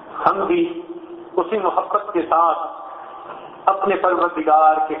 ہم بھی اسی محبت کے ساتھ اپنے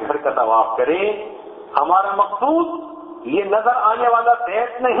پروردگار کے گھر کا طواف کریں۔ ہمارا مقصود یہ نظر آنے والا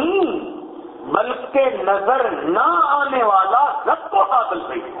بیت نہیں، بلکہ نظر نہ آنے والا رب و حاصل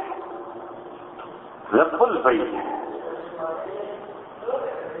بیت ہے، رب البیت ہے۔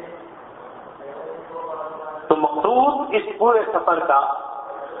 تو مقصود اس پورے سفر کا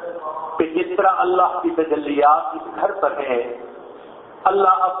کہ جس طرح اللہ کی تجلیات اس گھر پر ہے،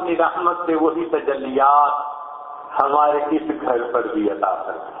 اللہ اپنی رحمت سے وہی تجلیات ہمارے اس گھر پر بھی عطا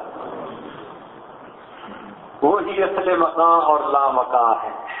کرتا ہے۔ وہی اصل مکان اور لا مکان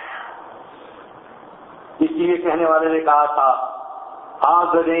ہے۔ اس لیے کہنے والے نے کہا تھا،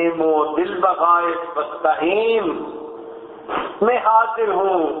 حاضریم و دل بغائب بستہیم، میں حاضر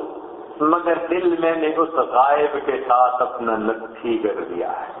ہوں مگر دل میں نے اس غائب کے ساتھ اپنا نتھی کر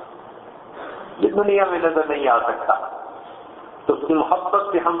دیا ہے۔ یہ دنیا میں نظر نہیں آ سکتا، تو اس کی محبت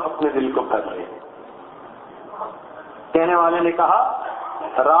سے ہم اپنے دل کو کر لیں۔ کہنے والے نے کہا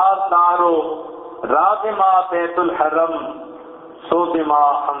رازدارو راز ما بیت الحرم سود ما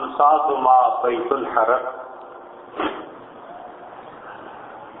ہمساد ما بیت الحرم۔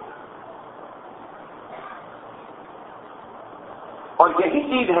 اور یہی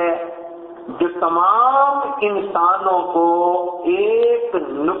چیز ہے جو تمام انسانوں کو ایک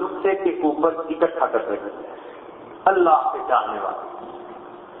نقطے کے اوپر اکٹھا کر رہے ہیں، اللہ سے چاہنے والے۔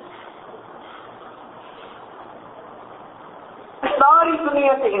 ساری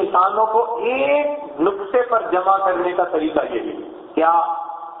دنیا کے انسانوں کو ایک نقطے پر جمع کرنے کا طریقہ یہی ہے، کیا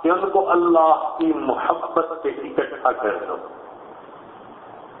کہ ان کو اللہ کی محبت سے اکٹھا کر دو۔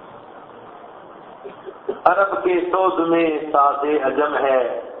 عرب کے سوز میں ساز عجم ہے،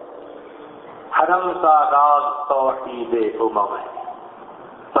 حرم کا راز توحید امم ہے۔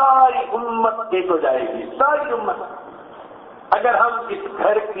 ساری امت ایک ہو جائے گی، ساری امت، اگر ہم اس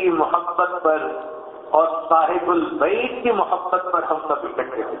گھر کی محبت پر اور صاحب البیت کی محبت پر ہم سب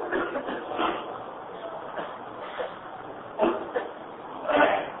اکٹھے ہو جائیں۔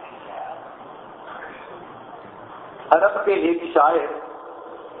 عرب کے ایک شاعر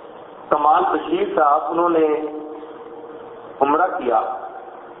کمال بشیر صاحب، انہوں نے عمرہ کیا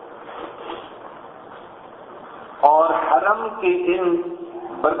اور حرم کی ان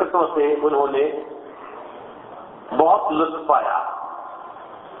برکتوں سے انہوں نے بہت لطف پایا،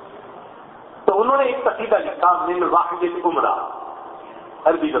 تو انہوں نے ایک قصیدہ لکھا من واحد عمرہ،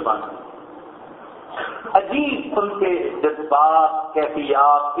 عربی زبان میں۔ عجیب ان کے جذبات،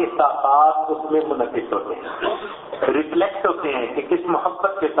 کیفیات، احساسات اس میں منعکس ہوتے ہیں، ریفلیکٹ ہوتے ہیں کہ کس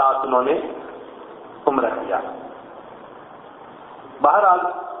محبت کے ساتھ انہوں نے عمرہ کیا۔ بہرحال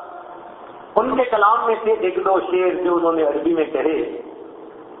ان کے کلام میں سے ایک دو شعر جو انہوں نے عربی میں کہے،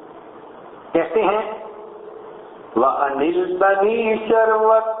 کہتے ہیں وَأَنِلْتَنِي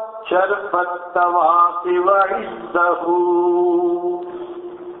شَرْفَ الطَّوَافِ وَعِزَّهُ،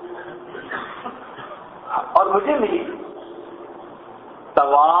 اور مجھے ملی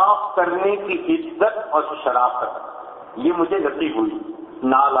طواف کرنے کی عزت اور شرافت، یہ مجھے نصیب ہوئی،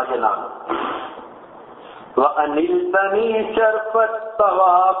 نالا کے نال۔ وَأَنِلْتَنِي شَرْفَ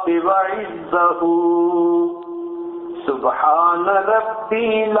الطَّوَافِ وَعِزَّهُ سُبْحَانَ رَبِّي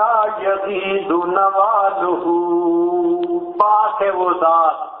لَا يَغِيضُ نَوَالُهُ، پاک ہے وہ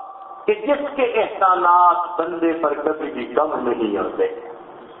ذات کہ جس کے احسانات بندے پر کبھی بھی کم نہیں ہوتے۔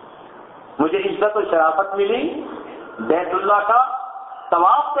 مجھے عزت و شرافت ملی بیت اللہ کا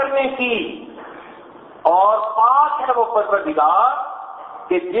طواف کرنے کی، اور پاک ہے وہ پروردگار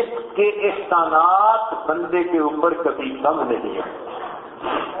کہ جس کے احسانات بندے کے اوپر کبھی کم نہیں ہے۔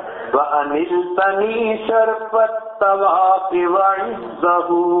 وَأَنِلْتَنِي شَرْفَ الطَّوَافِ وَعِزَّهُ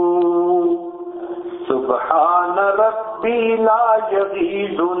سُبْحَانَ رَبِّي لَا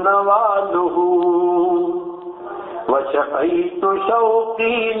يَغِيضُ نَوَالُهُ وَشَفَيْتُ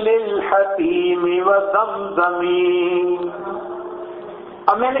شَوْقِي لِلْحَتِيمِ وَزَمْزَمِ،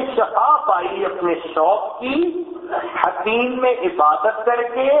 اب میں نے شفا پائی اپنے شوق کی حتیم میں عبادت کر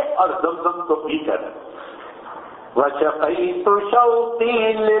کے اور زمزم کو پی کر۔ وَشَفَيْتُ شَوْقِي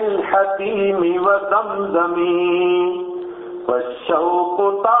لِلْحَتِيمِ وَزَمْزَمِ وَالشَّوْقُ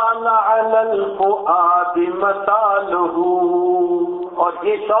طَالَ عَلَى الْفُؤَادِ مَثَالُهُ، اور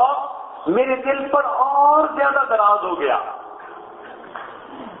یہ شوق میرے دل پر اور زیادہ دراز ہو گیا،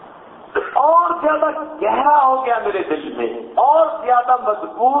 اور زیادہ گہرا ہو گیا میرے دل میں، اور زیادہ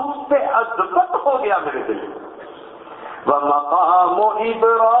مضبوط سے عظمت ہو گیا میرے دل میں۔ وَمَقَامُ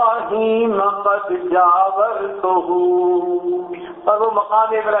إِبْرَاهِيمَ قَدْ جَاوَرْتُهُ، اور وہ مقام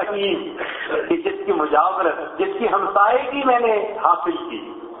ابراہیم کہ جس کی مجاورت، جس کی ہمسائیگی میں نے حاصل کی،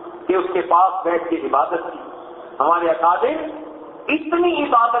 کہ اس کے پاس بیٹھ کے عبادت کی۔ ہمارے اکابر اتنی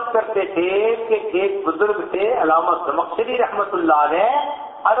عبادت کرتے تھے کہ ایک بزرگ تھے علامہ زمخشری رحمت اللہ علیہ،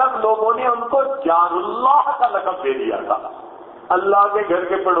 عرب لوگوں نے ان کو جار اللہ کا لقب دے دیا تھا، اللہ کے گھر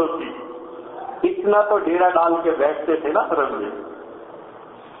کے پڑوسی۔ اتنا تو ڈیرا ڈال کے بیٹھتے تھے نا عرب میں۔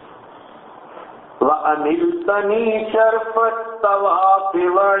 وَأَنِلْتَنِي شَرْفَ الطَّوَافِ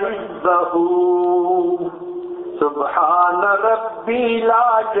وَعِزَّهُ سُبْحَانَ رَبِّي لَا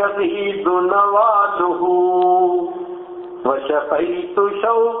يَغِيضُ نَوَالُهُ وَشَفَيْتُ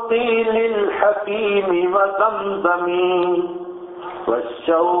شَوْقِي لِلْحَتِيمِ وَزَمْزَمِ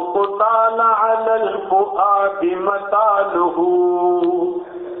وَالشَّوْقُ طَالَ عَلَى الْفُؤَادِ مَثَالُهُ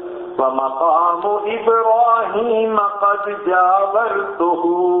وَمَقَامُ إِبْرَاهِيمَ قَدْ جَاوَرْتُهُ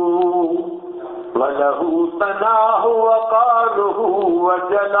وَلَهُ ثَنَاهُ وَقَارُهُ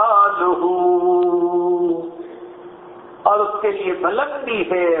وَجَلَالُهُ۔ اور اس کے لیے بلندی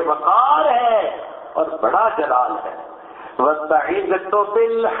ہے، وقار ہے اور بڑا جلال ہے۔ وَسَعِدْتُ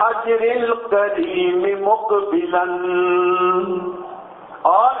بِالْحَجْرِ الْكَرِيمِ مُقْبِلًا،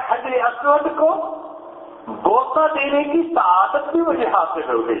 اور حجر اسود کو بوسہ دینے کی سعادت بھی مجھے حاصل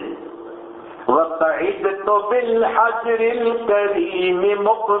ہو گئی۔ وَسَعِدْتُ بِالْحَجْرِ الْكَرِيمِ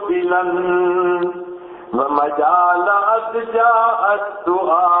مُقْبِلًا وَمَجَالَ أَدْجَاءَ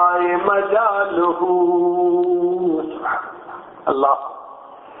الدُّعَاءِ مَجَالُهُ۔ اللہ،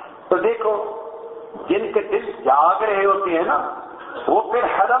 تو دیکھو جن کے دل جاگ رہے ہوتے ہیں نا، وہ پھر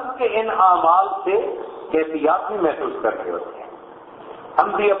حرم کے ان اعمال سے کیفیات بھی محسوس کر رہے ہوتے ہیں۔ ہم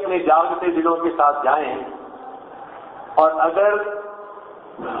بھی اپنے جاگتے دلوں کے ساتھ جائیں، اور اگر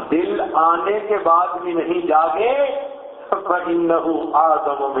دل آنے کے بعد بھی نہیں جاگے فَإِنَّهُ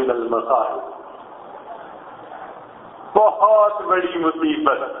أَعْظَمُ مِنَ الْمَصَائِبِ، بہت بڑی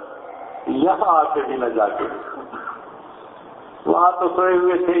مصیبت یہاں آ کے بھی نہ جاگے۔ وہاں تو سوئے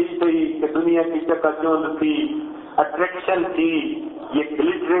ہوئے تھے ہی صحیح کہ دنیا کی چکا چوند تھی، اٹریکشن تھی، یہ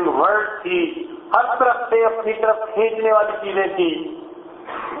گلٹرنگ ورلڈ تھی، ہر طرف سے اپنی طرف کھینچنے والی چیزیں تھی،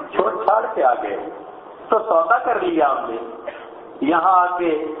 چھوڑ چھاڑ کے آ گئے تو سودا کر لیا ہم نے۔ یہاں آ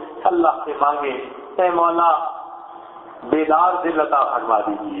کے اللہ سے مانگے، اے مولا بیدار دل عطا فرما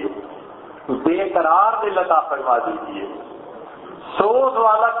دیجیے، بے قرار دل عطا فرما دیجیے، سوز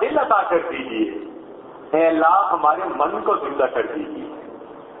والا دل عطا کر دیجیے، اے اللہ ہمارے من کو زندہ کر دیجیے۔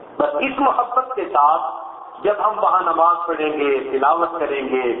 بس اس محبت کے ساتھ جب ہم وہاں نماز پڑھیں گے، تلاوت کریں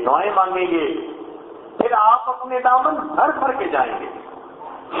گے، دعائیں مانگیں گے، پھر آپ اپنے دامن بھر بھر کے جائیں گے،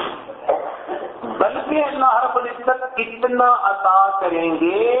 بلکہ اللہ رب العزت اتنا عطا کریں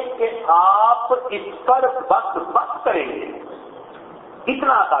گے کہ آپ اس پر بس بس کریں گے،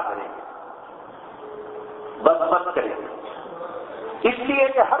 اتنا عطا کریں گے، بس بس کریں گے۔ اس لیے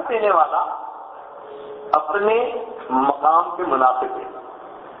کہ ہر دینے والا اپنے مقام کے مناسب ہے۔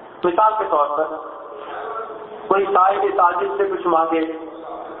 مثال کے طور پر کوئی صاحب ساجد سے کچھ مانگے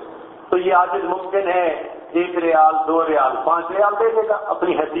تو یہ عاجز ممکن ہے 1 ریال 2 ریال 5 ریال دے دے گا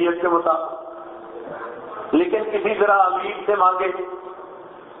اپنی حیثیت کے مطابق، لیکن کسی ذرا امیر سے مانگے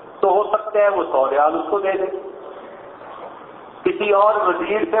تو ہو سکتا ہے وہ 100 ریال اس کو دے دے، کسی اور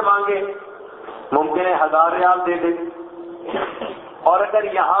وزیر سے مانگے ممکن ہے 1000 ریال دے دے، اور اگر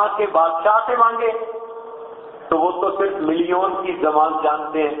یہاں کے بادشاہ سے مانگے تو وہ تو صرف ملین کی زبان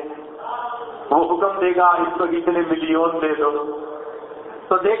جانتے ہیں، وہ حکم دے گا اس کو اتنے ملین دے دو۔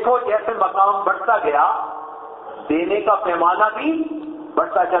 تو دیکھو جیسے مقام بڑھتا گیا دینے کا پیمانہ بھی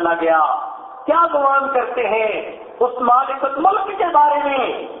بڑھتا چلا گیا۔ کیا گمان کرتے ہیں اس مالک الملک کے بارے میں؟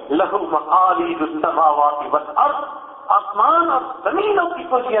 لہو مقالید السماوات والارض، آسمان اور زمینوں کی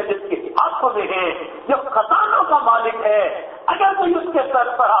کنجیاں جس کے ہاتھوں میں ہیں، جو خزانوں کا مالک ہے، اگر کوئی اس کے سر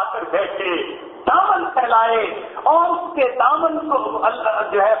پر آ کر بیٹھے، دامن پھیلائے اور اس کے دامن کو اللہ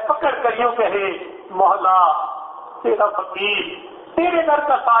جو ہے پکڑ کر یوں کہے، مولا تیرا فقیر تیرے در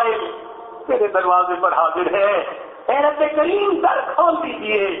کا سائل تیرے دروازے پر حاضر ہے، اے رب کریم در کھول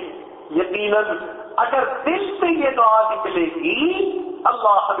دیجیے، یقیناً اگر دل سے یہ دعا نکلے گی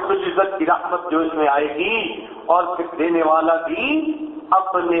اللہ رب العزت کی رحمت جو اس میں آئے گی، اور پھر دینے والا بھی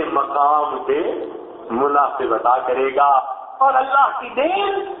اپنے مقام سے مناسب عطا کرے گا۔ اور اللہ کی دین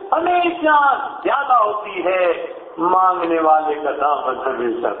ہمیشہ زیادہ ہوتی ہے، مانگنے والے کا دامن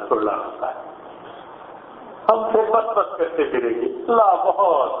ہمیشہ کھلا ہوتا ہے۔ ہم پھر بس بس کرتے پھریں گے اللہ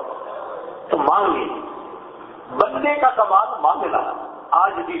بہت، تو مانگے، بندے کا کمال مانگنا،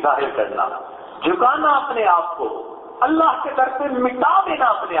 آج بھی ظاہر کرنا، جھکانا اپنے آپ کو، اللہ کے در سے مٹا دینا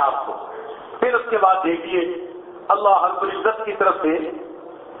اپنے آپ کو، پھر اس کے بعد دیکھیے اللہ رب العزت کی طرف سے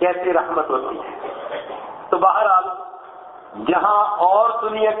کیسی رحمت ہوتی ہے۔ تو بہرحال جہاں اور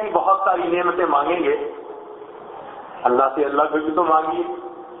دنیا کی بہت ساری نعمتیں مانگیں گے، اللہ سے اللہ کو بھی تو مانگیے۔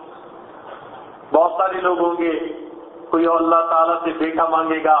 بہت سارے لوگ ہوں گے، کوئی اللہ تعالیٰ سے بیٹا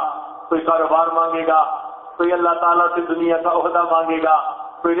مانگے گا، کوئی کاروبار مانگے گا، کوئی اللہ تعالیٰ سے دنیا کا عہدہ مانگے گا،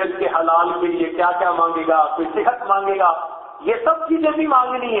 کوئی رزق کے حلال کے لیے کیا کیا مانگے گا، کوئی صحت مانگے گا، یہ سب چیزیں بھی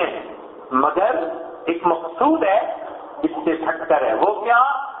مانگنی ہے، مگر ایک مقصود ہے، اس سے ہٹ کر ہے، وہ کیا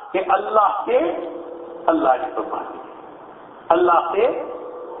کہ اللہ سے اللہ ہی کو مانگے، اللہ سے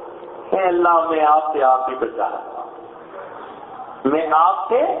اے اللہ میں آپ سے آپ ہی کو چاہتا ہوں، میں آپ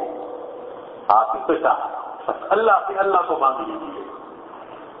سے آپ ہی کو چاہتا ہوں، اللہ سے اللہ کو مانگ لیجیے۔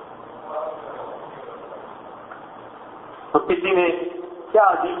 تو کسی نے کیا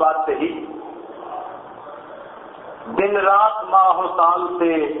عجیب بات کہی، دن رات ماہ و سال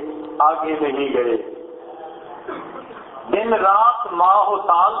سے آگے نہیں گئے، دن رات ماہ و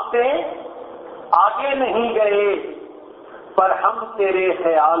سال سے آگے نہیں گئے، پر ہم تیرے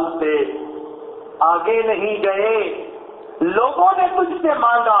خیال سے آگے نہیں گئے، لوگوں نے تجھ سے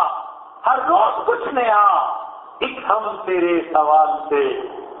مانگا ہر روز کچھ نیا، ایک ہم تیرے سوال سے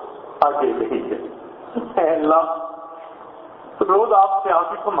آگے نہیں گئے۔ اے اللہ، روز آپ سے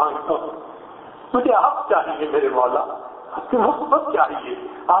آپ ہی کو مانگتا ہوں، مجھے آپ چاہیے میرے مولا، آپ کی محبت چاہیے،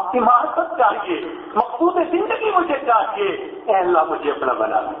 آپ کی معرفت چاہیے، مقصود زندگی مجھے چاہیے، اے اللہ مجھے اپنا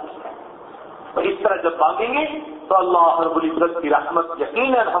بنا دیجیے۔ اور اس طرح جب مانگیں گے تو اللہ رب العزت کی رحمت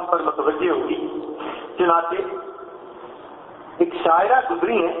یقیناً ہم پر متوجہ ہوگی۔ چنانچہ ایک شاعرہ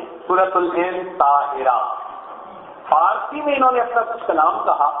گزری ہے قرۃ العین طاہرہ، فارسی میں انہوں نے اپنا کچھ کلام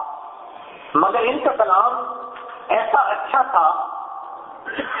کہا، مگر ان کا کلام ایسا اچھا تھا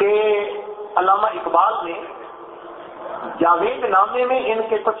کہ علامہ اقبال نے جاوید نامے میں ان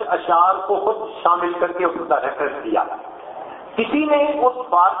کے کچھ اشعار کو خود شامل کر کے اس کا ریفرنس کیا۔ کسی نے اس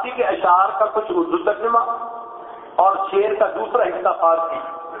فارسی کے اشعار کا کچھ اردو ترجمہ اور شعر کا دوسرا حصہ فارسی،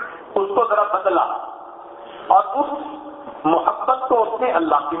 اس کو ذرا بدلا، اور اس محبت کو اس نے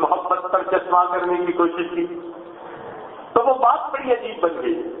اللہ کی محبت پر چشمہ کرنے کی کوشش کی، تو وہ بات بڑی عجیب بن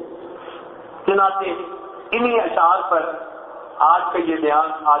گئی۔ چنانچہ انہی اشعار پر آج کا یہ بیان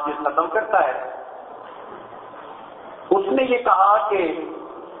آج یہ ختم کرتا ہے۔ اس نے یہ کہا کہ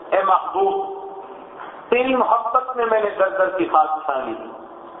اے محبوب، تیری محبت میں نے در در کی خاک چھانی،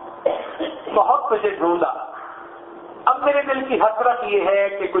 بہت تجھے ڈھونڈا، اب میرے دل کی حسرت یہ ہے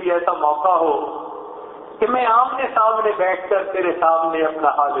کہ کوئی ایسا موقع ہو کہ میں آمنے سامنے بیٹھ کر تیرے سامنے اپنا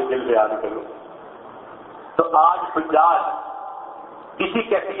حال دل بیان کروں۔ تو آج حجاج اسی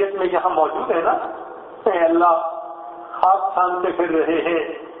کیفیت میں یہاں موجود ہے نا، اے اللہ، خاک چھانتے پھر رہے ہیں،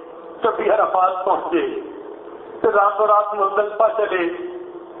 کبھی عرفات پہنچے، پھر راتوں رات مزدلفہ چلے،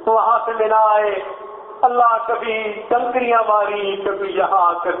 وہاں سے منا آئے، اللہ کبھی کنکریاں ماری، کبھی یہاں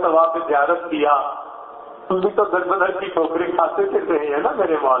آ کر طواف زیارت کیا، تم بھی تو در بدر کی ٹھوکریں کھاتے پھر رہے ہیں نا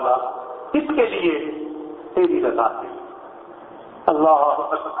میرے مولا، اس کے لیے تیری رضا سے۔ اللہ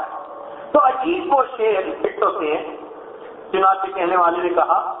اکبر۔ تو عجیب وہ شعر فٹ ہوتے ہیں۔ چنانچہ کہنے والے نے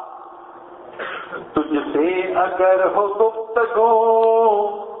کہا، تجھ سے اگر ہو گفتگو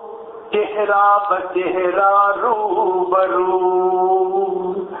چہرہ بچہرہ روبرو،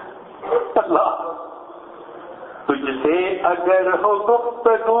 اللہ، تجھ سے اگر ہو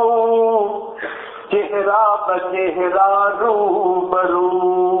گفتگو چہرہ بچہرہ روبرو،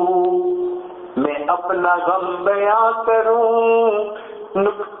 میں اپنا غم بیان کروں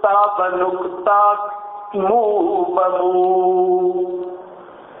نکتہ بنکتہ منہ بمنہ،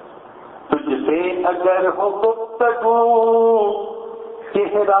 تجھ سے اگر ہو گفتگو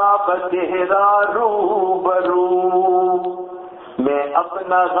چہرہ بچہرہ روبرو، میں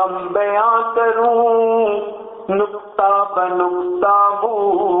اپنا غم بیان کروں نکتہ بنکتہ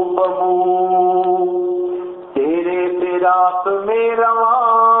منہ بمنہ، تیرے فراق میں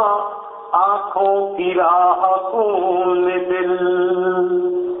رواں آنکھوں کی راہ خون دل،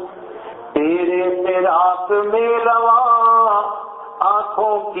 تیرے فراق میں رواں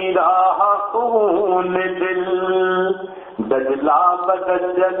آنکھوں کی راہ خون دل، دجلہ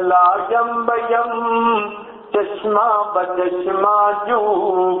بدجلہ یم بیم چشمہ بچشمہ جو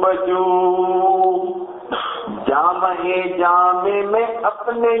بجو، جامع جامع میں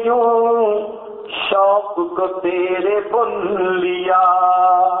اپنے یوں شوق کو تیرے بن لیا،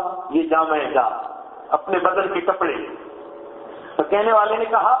 یہ جامع جام اپنے بدن کے کپڑے۔ تو کہنے والے نے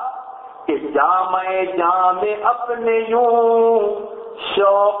کہا کہ جامع جامع اپنے یوں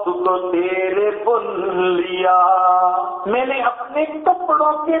شوق کو تیرے بن لیا، میں نے اپنے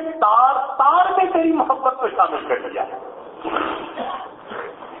کپڑوں کے تار تار میں تیری محبت کو شامل کر لیا۔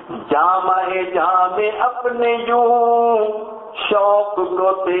 جامع جامع اپنے یوں شوق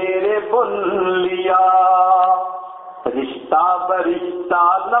کو تیرے بن لیا، رشتہ برشتہ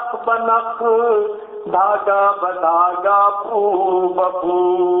نخ بنخ دھاگا بدھاگا پھو بپھو،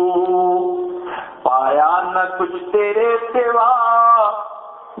 پایا نہ کچھ تیرے سوا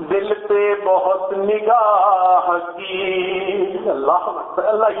دل پہ بہت نگاہ کی، اللہ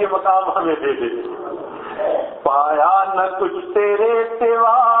اللہ یہ مقام ہمیں دے دے، پایا نہ کچھ تیرے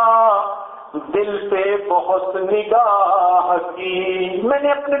سوا دل پہ بہت نگاہ کی، میں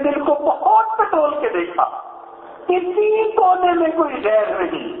نے اپنے دل کو بہت پٹول کے دیکھا، کسی کونے میں کوئی غیر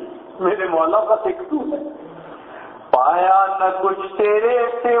نہیں، میرے مولا بس ایک تو ہے، پایا نہ کچھ تیرے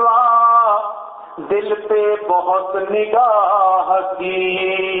سوا دل پہ بہت نگاہ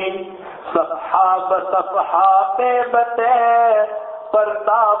کی، صفحہ بصفحہ پہ بتے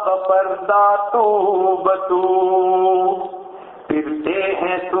پردہ بپردہ تو بتو، پھرتے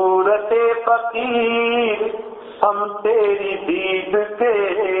ہیں صورت فقیر ہم تیری دید کے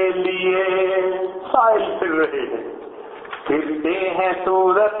لیے، سائل پھر رہے ہیں، پھرتے ہیں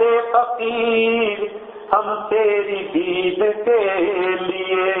صورت فقیر ہم تیری دید کے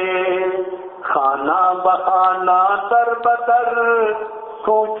لیے خانہ بخانہ در بدر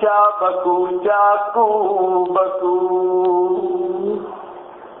کوچا بکوچا کو بکو.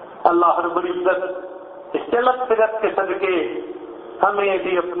 اللہ رب العزت اس طلب فطرت کے صدقے ہمیں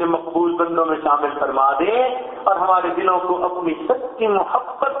بھی اپنے مقبول بندوں میں شامل فرما دے اور ہمارے دلوں کو اپنی سچی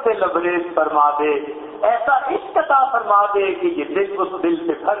محبت سے لبریز فرما دے. ایسا عشق عطا فرما دے کہ یہ دل اس دل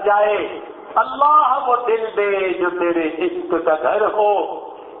سے بھر جائے. اللہ وہ دل دے جو تیرے عشق کا گھر ہو,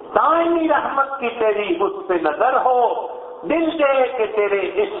 دائمی رحمت کی تیری اس پہ نظر ہو. دل دے کہ تیرے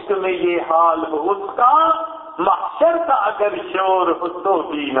عشق میں یہ حال ہو اس کا, محشر کا اگر شور ہو تو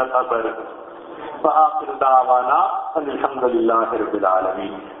بھی نہ خبر. وآخر دعوانا ان الحمد للہ رب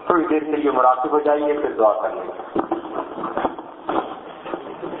العالمین. تھوڑی دیر کے لیے مراقب ہو جائیے, پھر دعا کر لیں.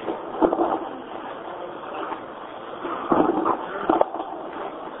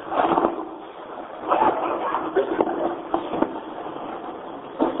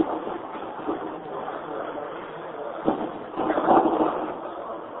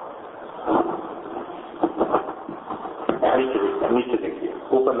 نیچے دیکھیے,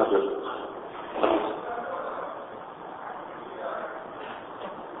 اوپر نہ دیکھیے.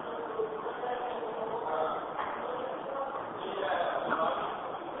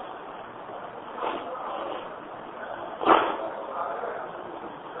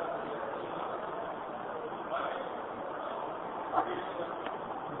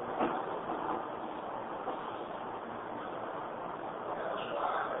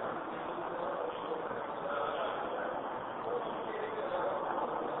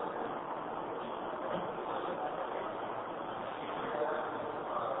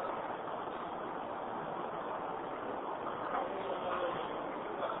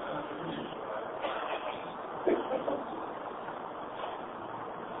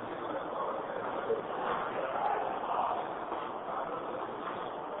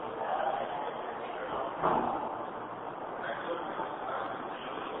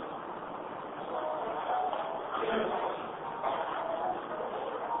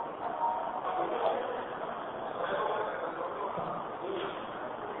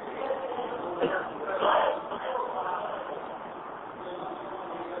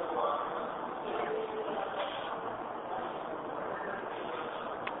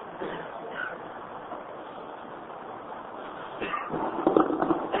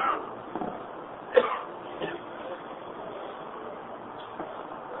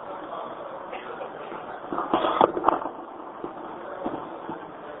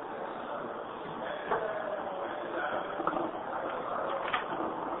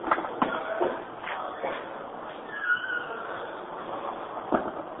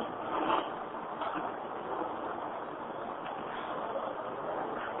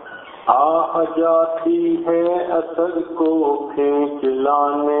 آہ جاتی ہے اثر کو کھینچ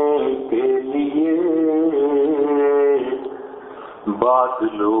لانے کے لیے,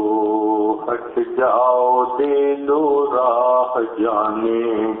 بادلو ہٹ جاؤ دے دو راہ جانے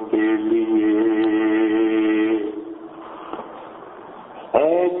کے لیے.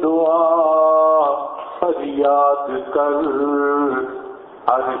 اے دعا فریاد کر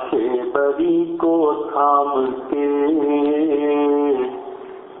عرش بری کو تھام کے,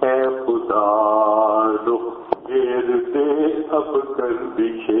 اے خدا رخ پھیر دے اب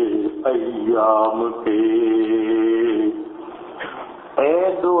گردشے ایام کے. اے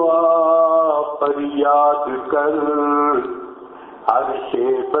دعا فریاد کر عرش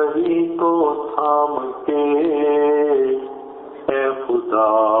بری کو تھام کے, اے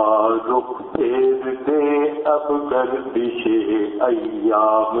خدا رخ پھیر دے اب گردشے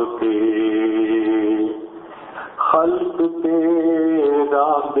ایام کے. خلق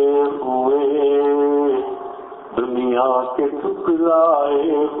تیرا دے ہوئے دنیا کے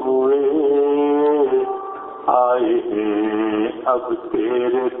ٹھکرائے ہوئے آئے ہیں اب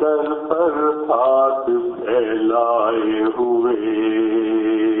تیرے در پر ہاتھ پھیلائے ہوئے.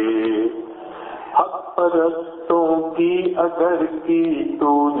 حق پرستوں کی اگر کی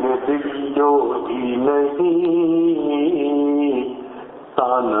تو نے دل جو ہی نہیں,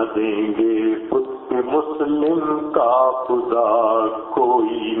 تانا دیں گے خود مسلم کا خدا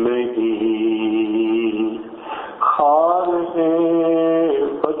کوئی نہیں. خار ہیں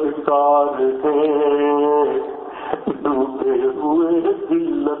بدکار ہیں ڈوبے ہوئے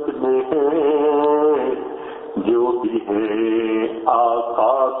ذلت میں ہیں, جو بھی ہیں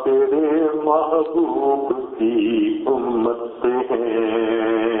آقا تیرے محبوب کی امت سے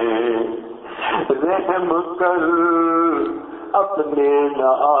ہیں. رحم کر اپنے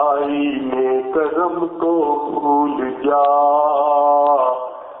آئینے کرم کو بھول جا,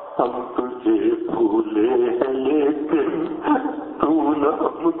 ہم تجھے بھولے نہ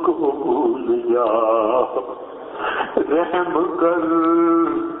ہم کو بھول جا، رحم کر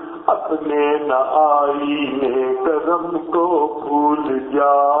اپنے نہ آئینے کرم کو بھول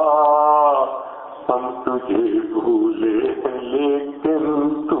جا، ہم تجھے بھولے ہیں لیکن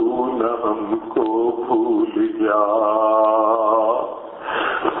تو نہ ہم کو بھول جا۔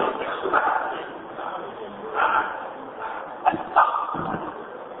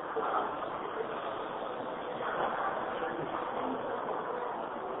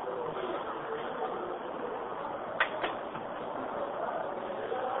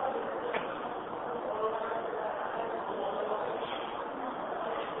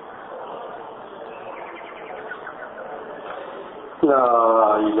 لا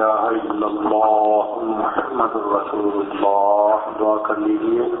الہ الا اللہ محمد رسول اللہ۔ دعا کر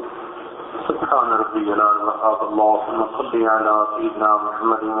لیجیے۔ سبحان ربی العلی وآب اللہم صلی علی سیدنا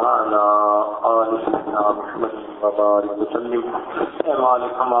محمد وعلی آل سیدنا محمد وبارک وسلم۔ اے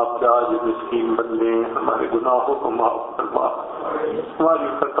مالک، ہم آپ کے عاجز مسکین بندے، ہمارے گناہوں کو معاف فرما، ہماری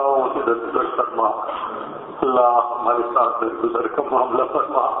خطاؤں سے درگزر فرما۔ اللہ ہمارے ساتھ درگزر کا معاملہ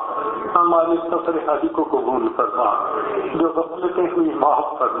فرما، ہمارے سفر حج کو قبول فرما، جو غفلتیں ہوئی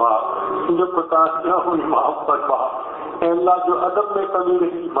معاف فرما، جو کوتاہیاں ہوئی معاف فرما، اے اللہ جو ادب میں کمی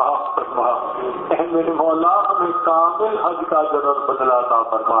رہی معاف فرما۔ اے میرے مولا، ہمیں کامل حج کا اجر اور بدلہ عطا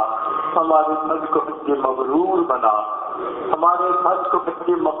فرما، ہمارے حج کو حج مبرور بنا، ہمارے حج کو حج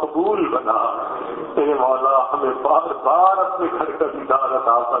مقبول بنا۔ میرے مولا، ہمیں بار بار اپنے گھر کا دیدار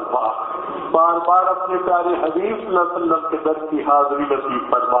عطا فرما، بار بار اپنے پیارے حبیب صلی اللہ علیہ وسلم کے در کی حاضری نصیب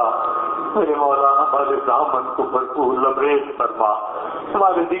فرما۔ میرے مولا، ہمارے دامن کو بھرپور لبریز فرما،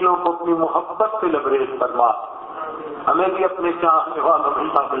 ہمارے دلوں کو اپنی محبت سے لبریز فرما، ہمیں بھی اپنے چاہنے والوں میں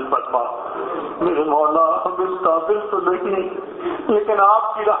شامل فرما۔ میرے مولا، ہم اس قابل تو نہیں، لیکن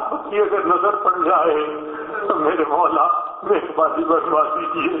آپ کی رحمت کی اگر نظر پڑ جائے تو میرے مولا مہربانی فرما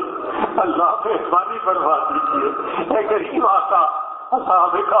دیجیے، اللہ مہربانی فرما دیجیے۔ اے کریم آقا،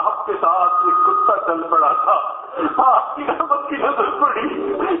 اصحاب کہف کے ساتھ ایک کتا چل پڑا تھا، آپ کی رحمت کی نظر پڑی،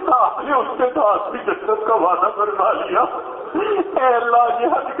 آپ نے اس کے ساتھ بھی جنت کا وعدہ فرما لیا۔ اے اللہ،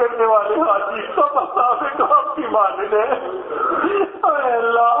 یہ حج کرنے والے حاجی سب اصحاب کہف کی مانند ہے۔ اے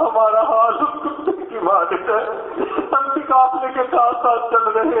اللہ، ہمارا حال اس کتے کی مانند ہے، ہم بھی قافلے کے ساتھ ساتھ چل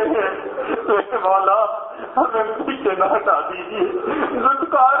رہے ہیں۔ میرے مولا، ہمیں پیچھے نہ ہٹا دیجیے،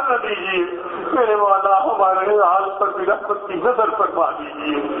 لٹکار نہ دیجیے۔ میرے مولا، ہمارے حال پر بھی رحمت کی نظر فرما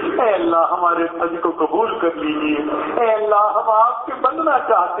دیجیے۔ اے اللہ، ہمارے حج کو قبول کر لیجیے۔ اے اللہ، ہم آپ کے بننا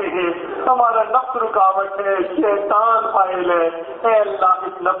چاہتے ہیں، ہمارا نفس رکاوٹ ہے، شیطان حائل ہے۔ اے اللہ،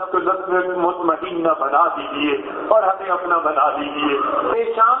 اس نفس کو نفس مطمئنہ بنا دیجیے اور ہمیں اپنا بنا دیجیے،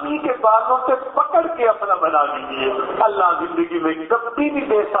 پیشانی کے بالوں سے پکڑ کے اپنا بنا دیجیے۔ اللہ، زندگی میں کبھی بھی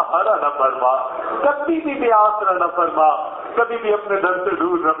بے سہارا نہ فرما، کبھی بھی بے آسرا نہ فرما، کبھی بھی اپنے در سے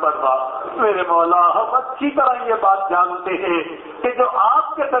دور نہ فرما۔ میرے مولا، ہم اچھی طرح یہ بات جانتے ہیں کہ جو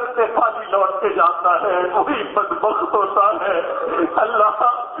آپ کے در سے خالی لوٹ کے جاتا ہے وہی بدبخت ہوتا ہے۔ اللہ،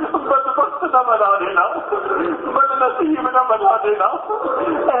 بدبخت نہ بنا دینا، بد نصیب نہ بنا دینا،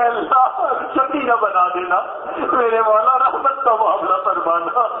 اے اللہ شقی نہ بنا دینا۔ میرے مولا، رحمت کا معاملہ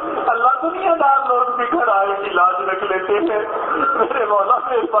فرمانا۔ اللہ، دنیا دار لوگ بھی گھر آئے کی لاج رکھ لیتے ہیں، میرے مولا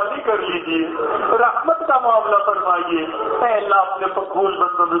مہربانی کر لیجیے، رحمت کا معاملہ فرمائیے۔ اے اللہ، اپنے مقبول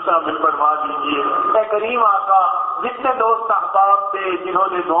بندوں میں شامل فرما لیجیے۔ اے کریم آقا، جتنے دوست احباب تھے جنہوں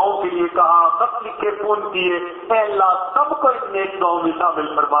نے دعاؤں کے لیے کہا، خط لکھے، فون کیے، اے اللہ سب کو اس نیک دعاؤں میں شامل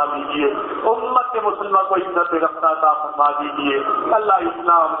فرما دیجیے۔ امت مسلمہ کو عزت رفتہ عطا فرما دیجیے۔ اللہ،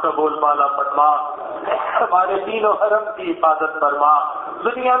 اسلام کا بول بالا فرما، ہمارے دین و حرم کی حفاظت فرما۔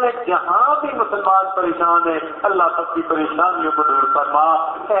 دنیا میں جہاں بھی مسلمان پریشان ہے، اللہ سب کی پریشانیوں کو دور فرما۔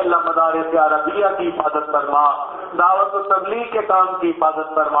 اے اللہ، مدارس عربیہ کی حفاظت فرما، دعوت و تبلیغ کے کام کی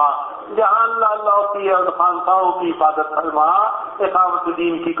حفاظت فرما، جہاں اللہ کی اور خانقاہوں کی حفاظت فرما، اقامت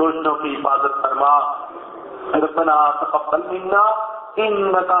دین کی کوششوں کی حفاظت فرما۔ ربنا تقبل منا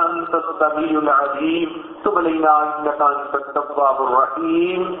انك انت السميع العليم تب علينا انك انت التواب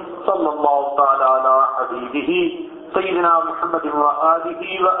الرحيم صلى الله تعالى على حبيبه سيدنا محمد وآله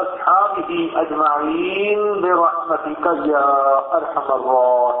وأصحابه أجمعين برحمتك يا أرحم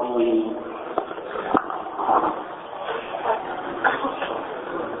الراحمين۔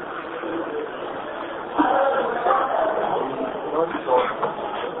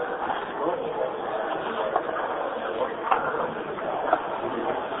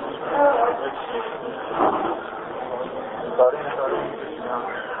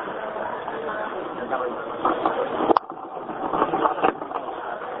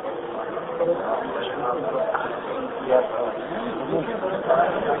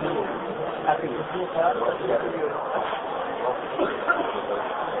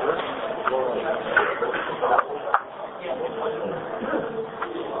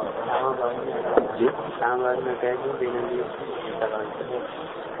 اسلام آباد میں کہہ دوں دینی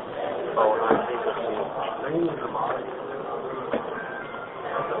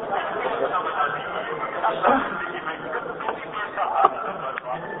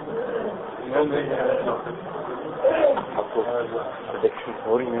آپ کو پروڈکشن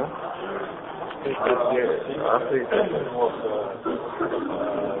ہو رہی ہیں آپ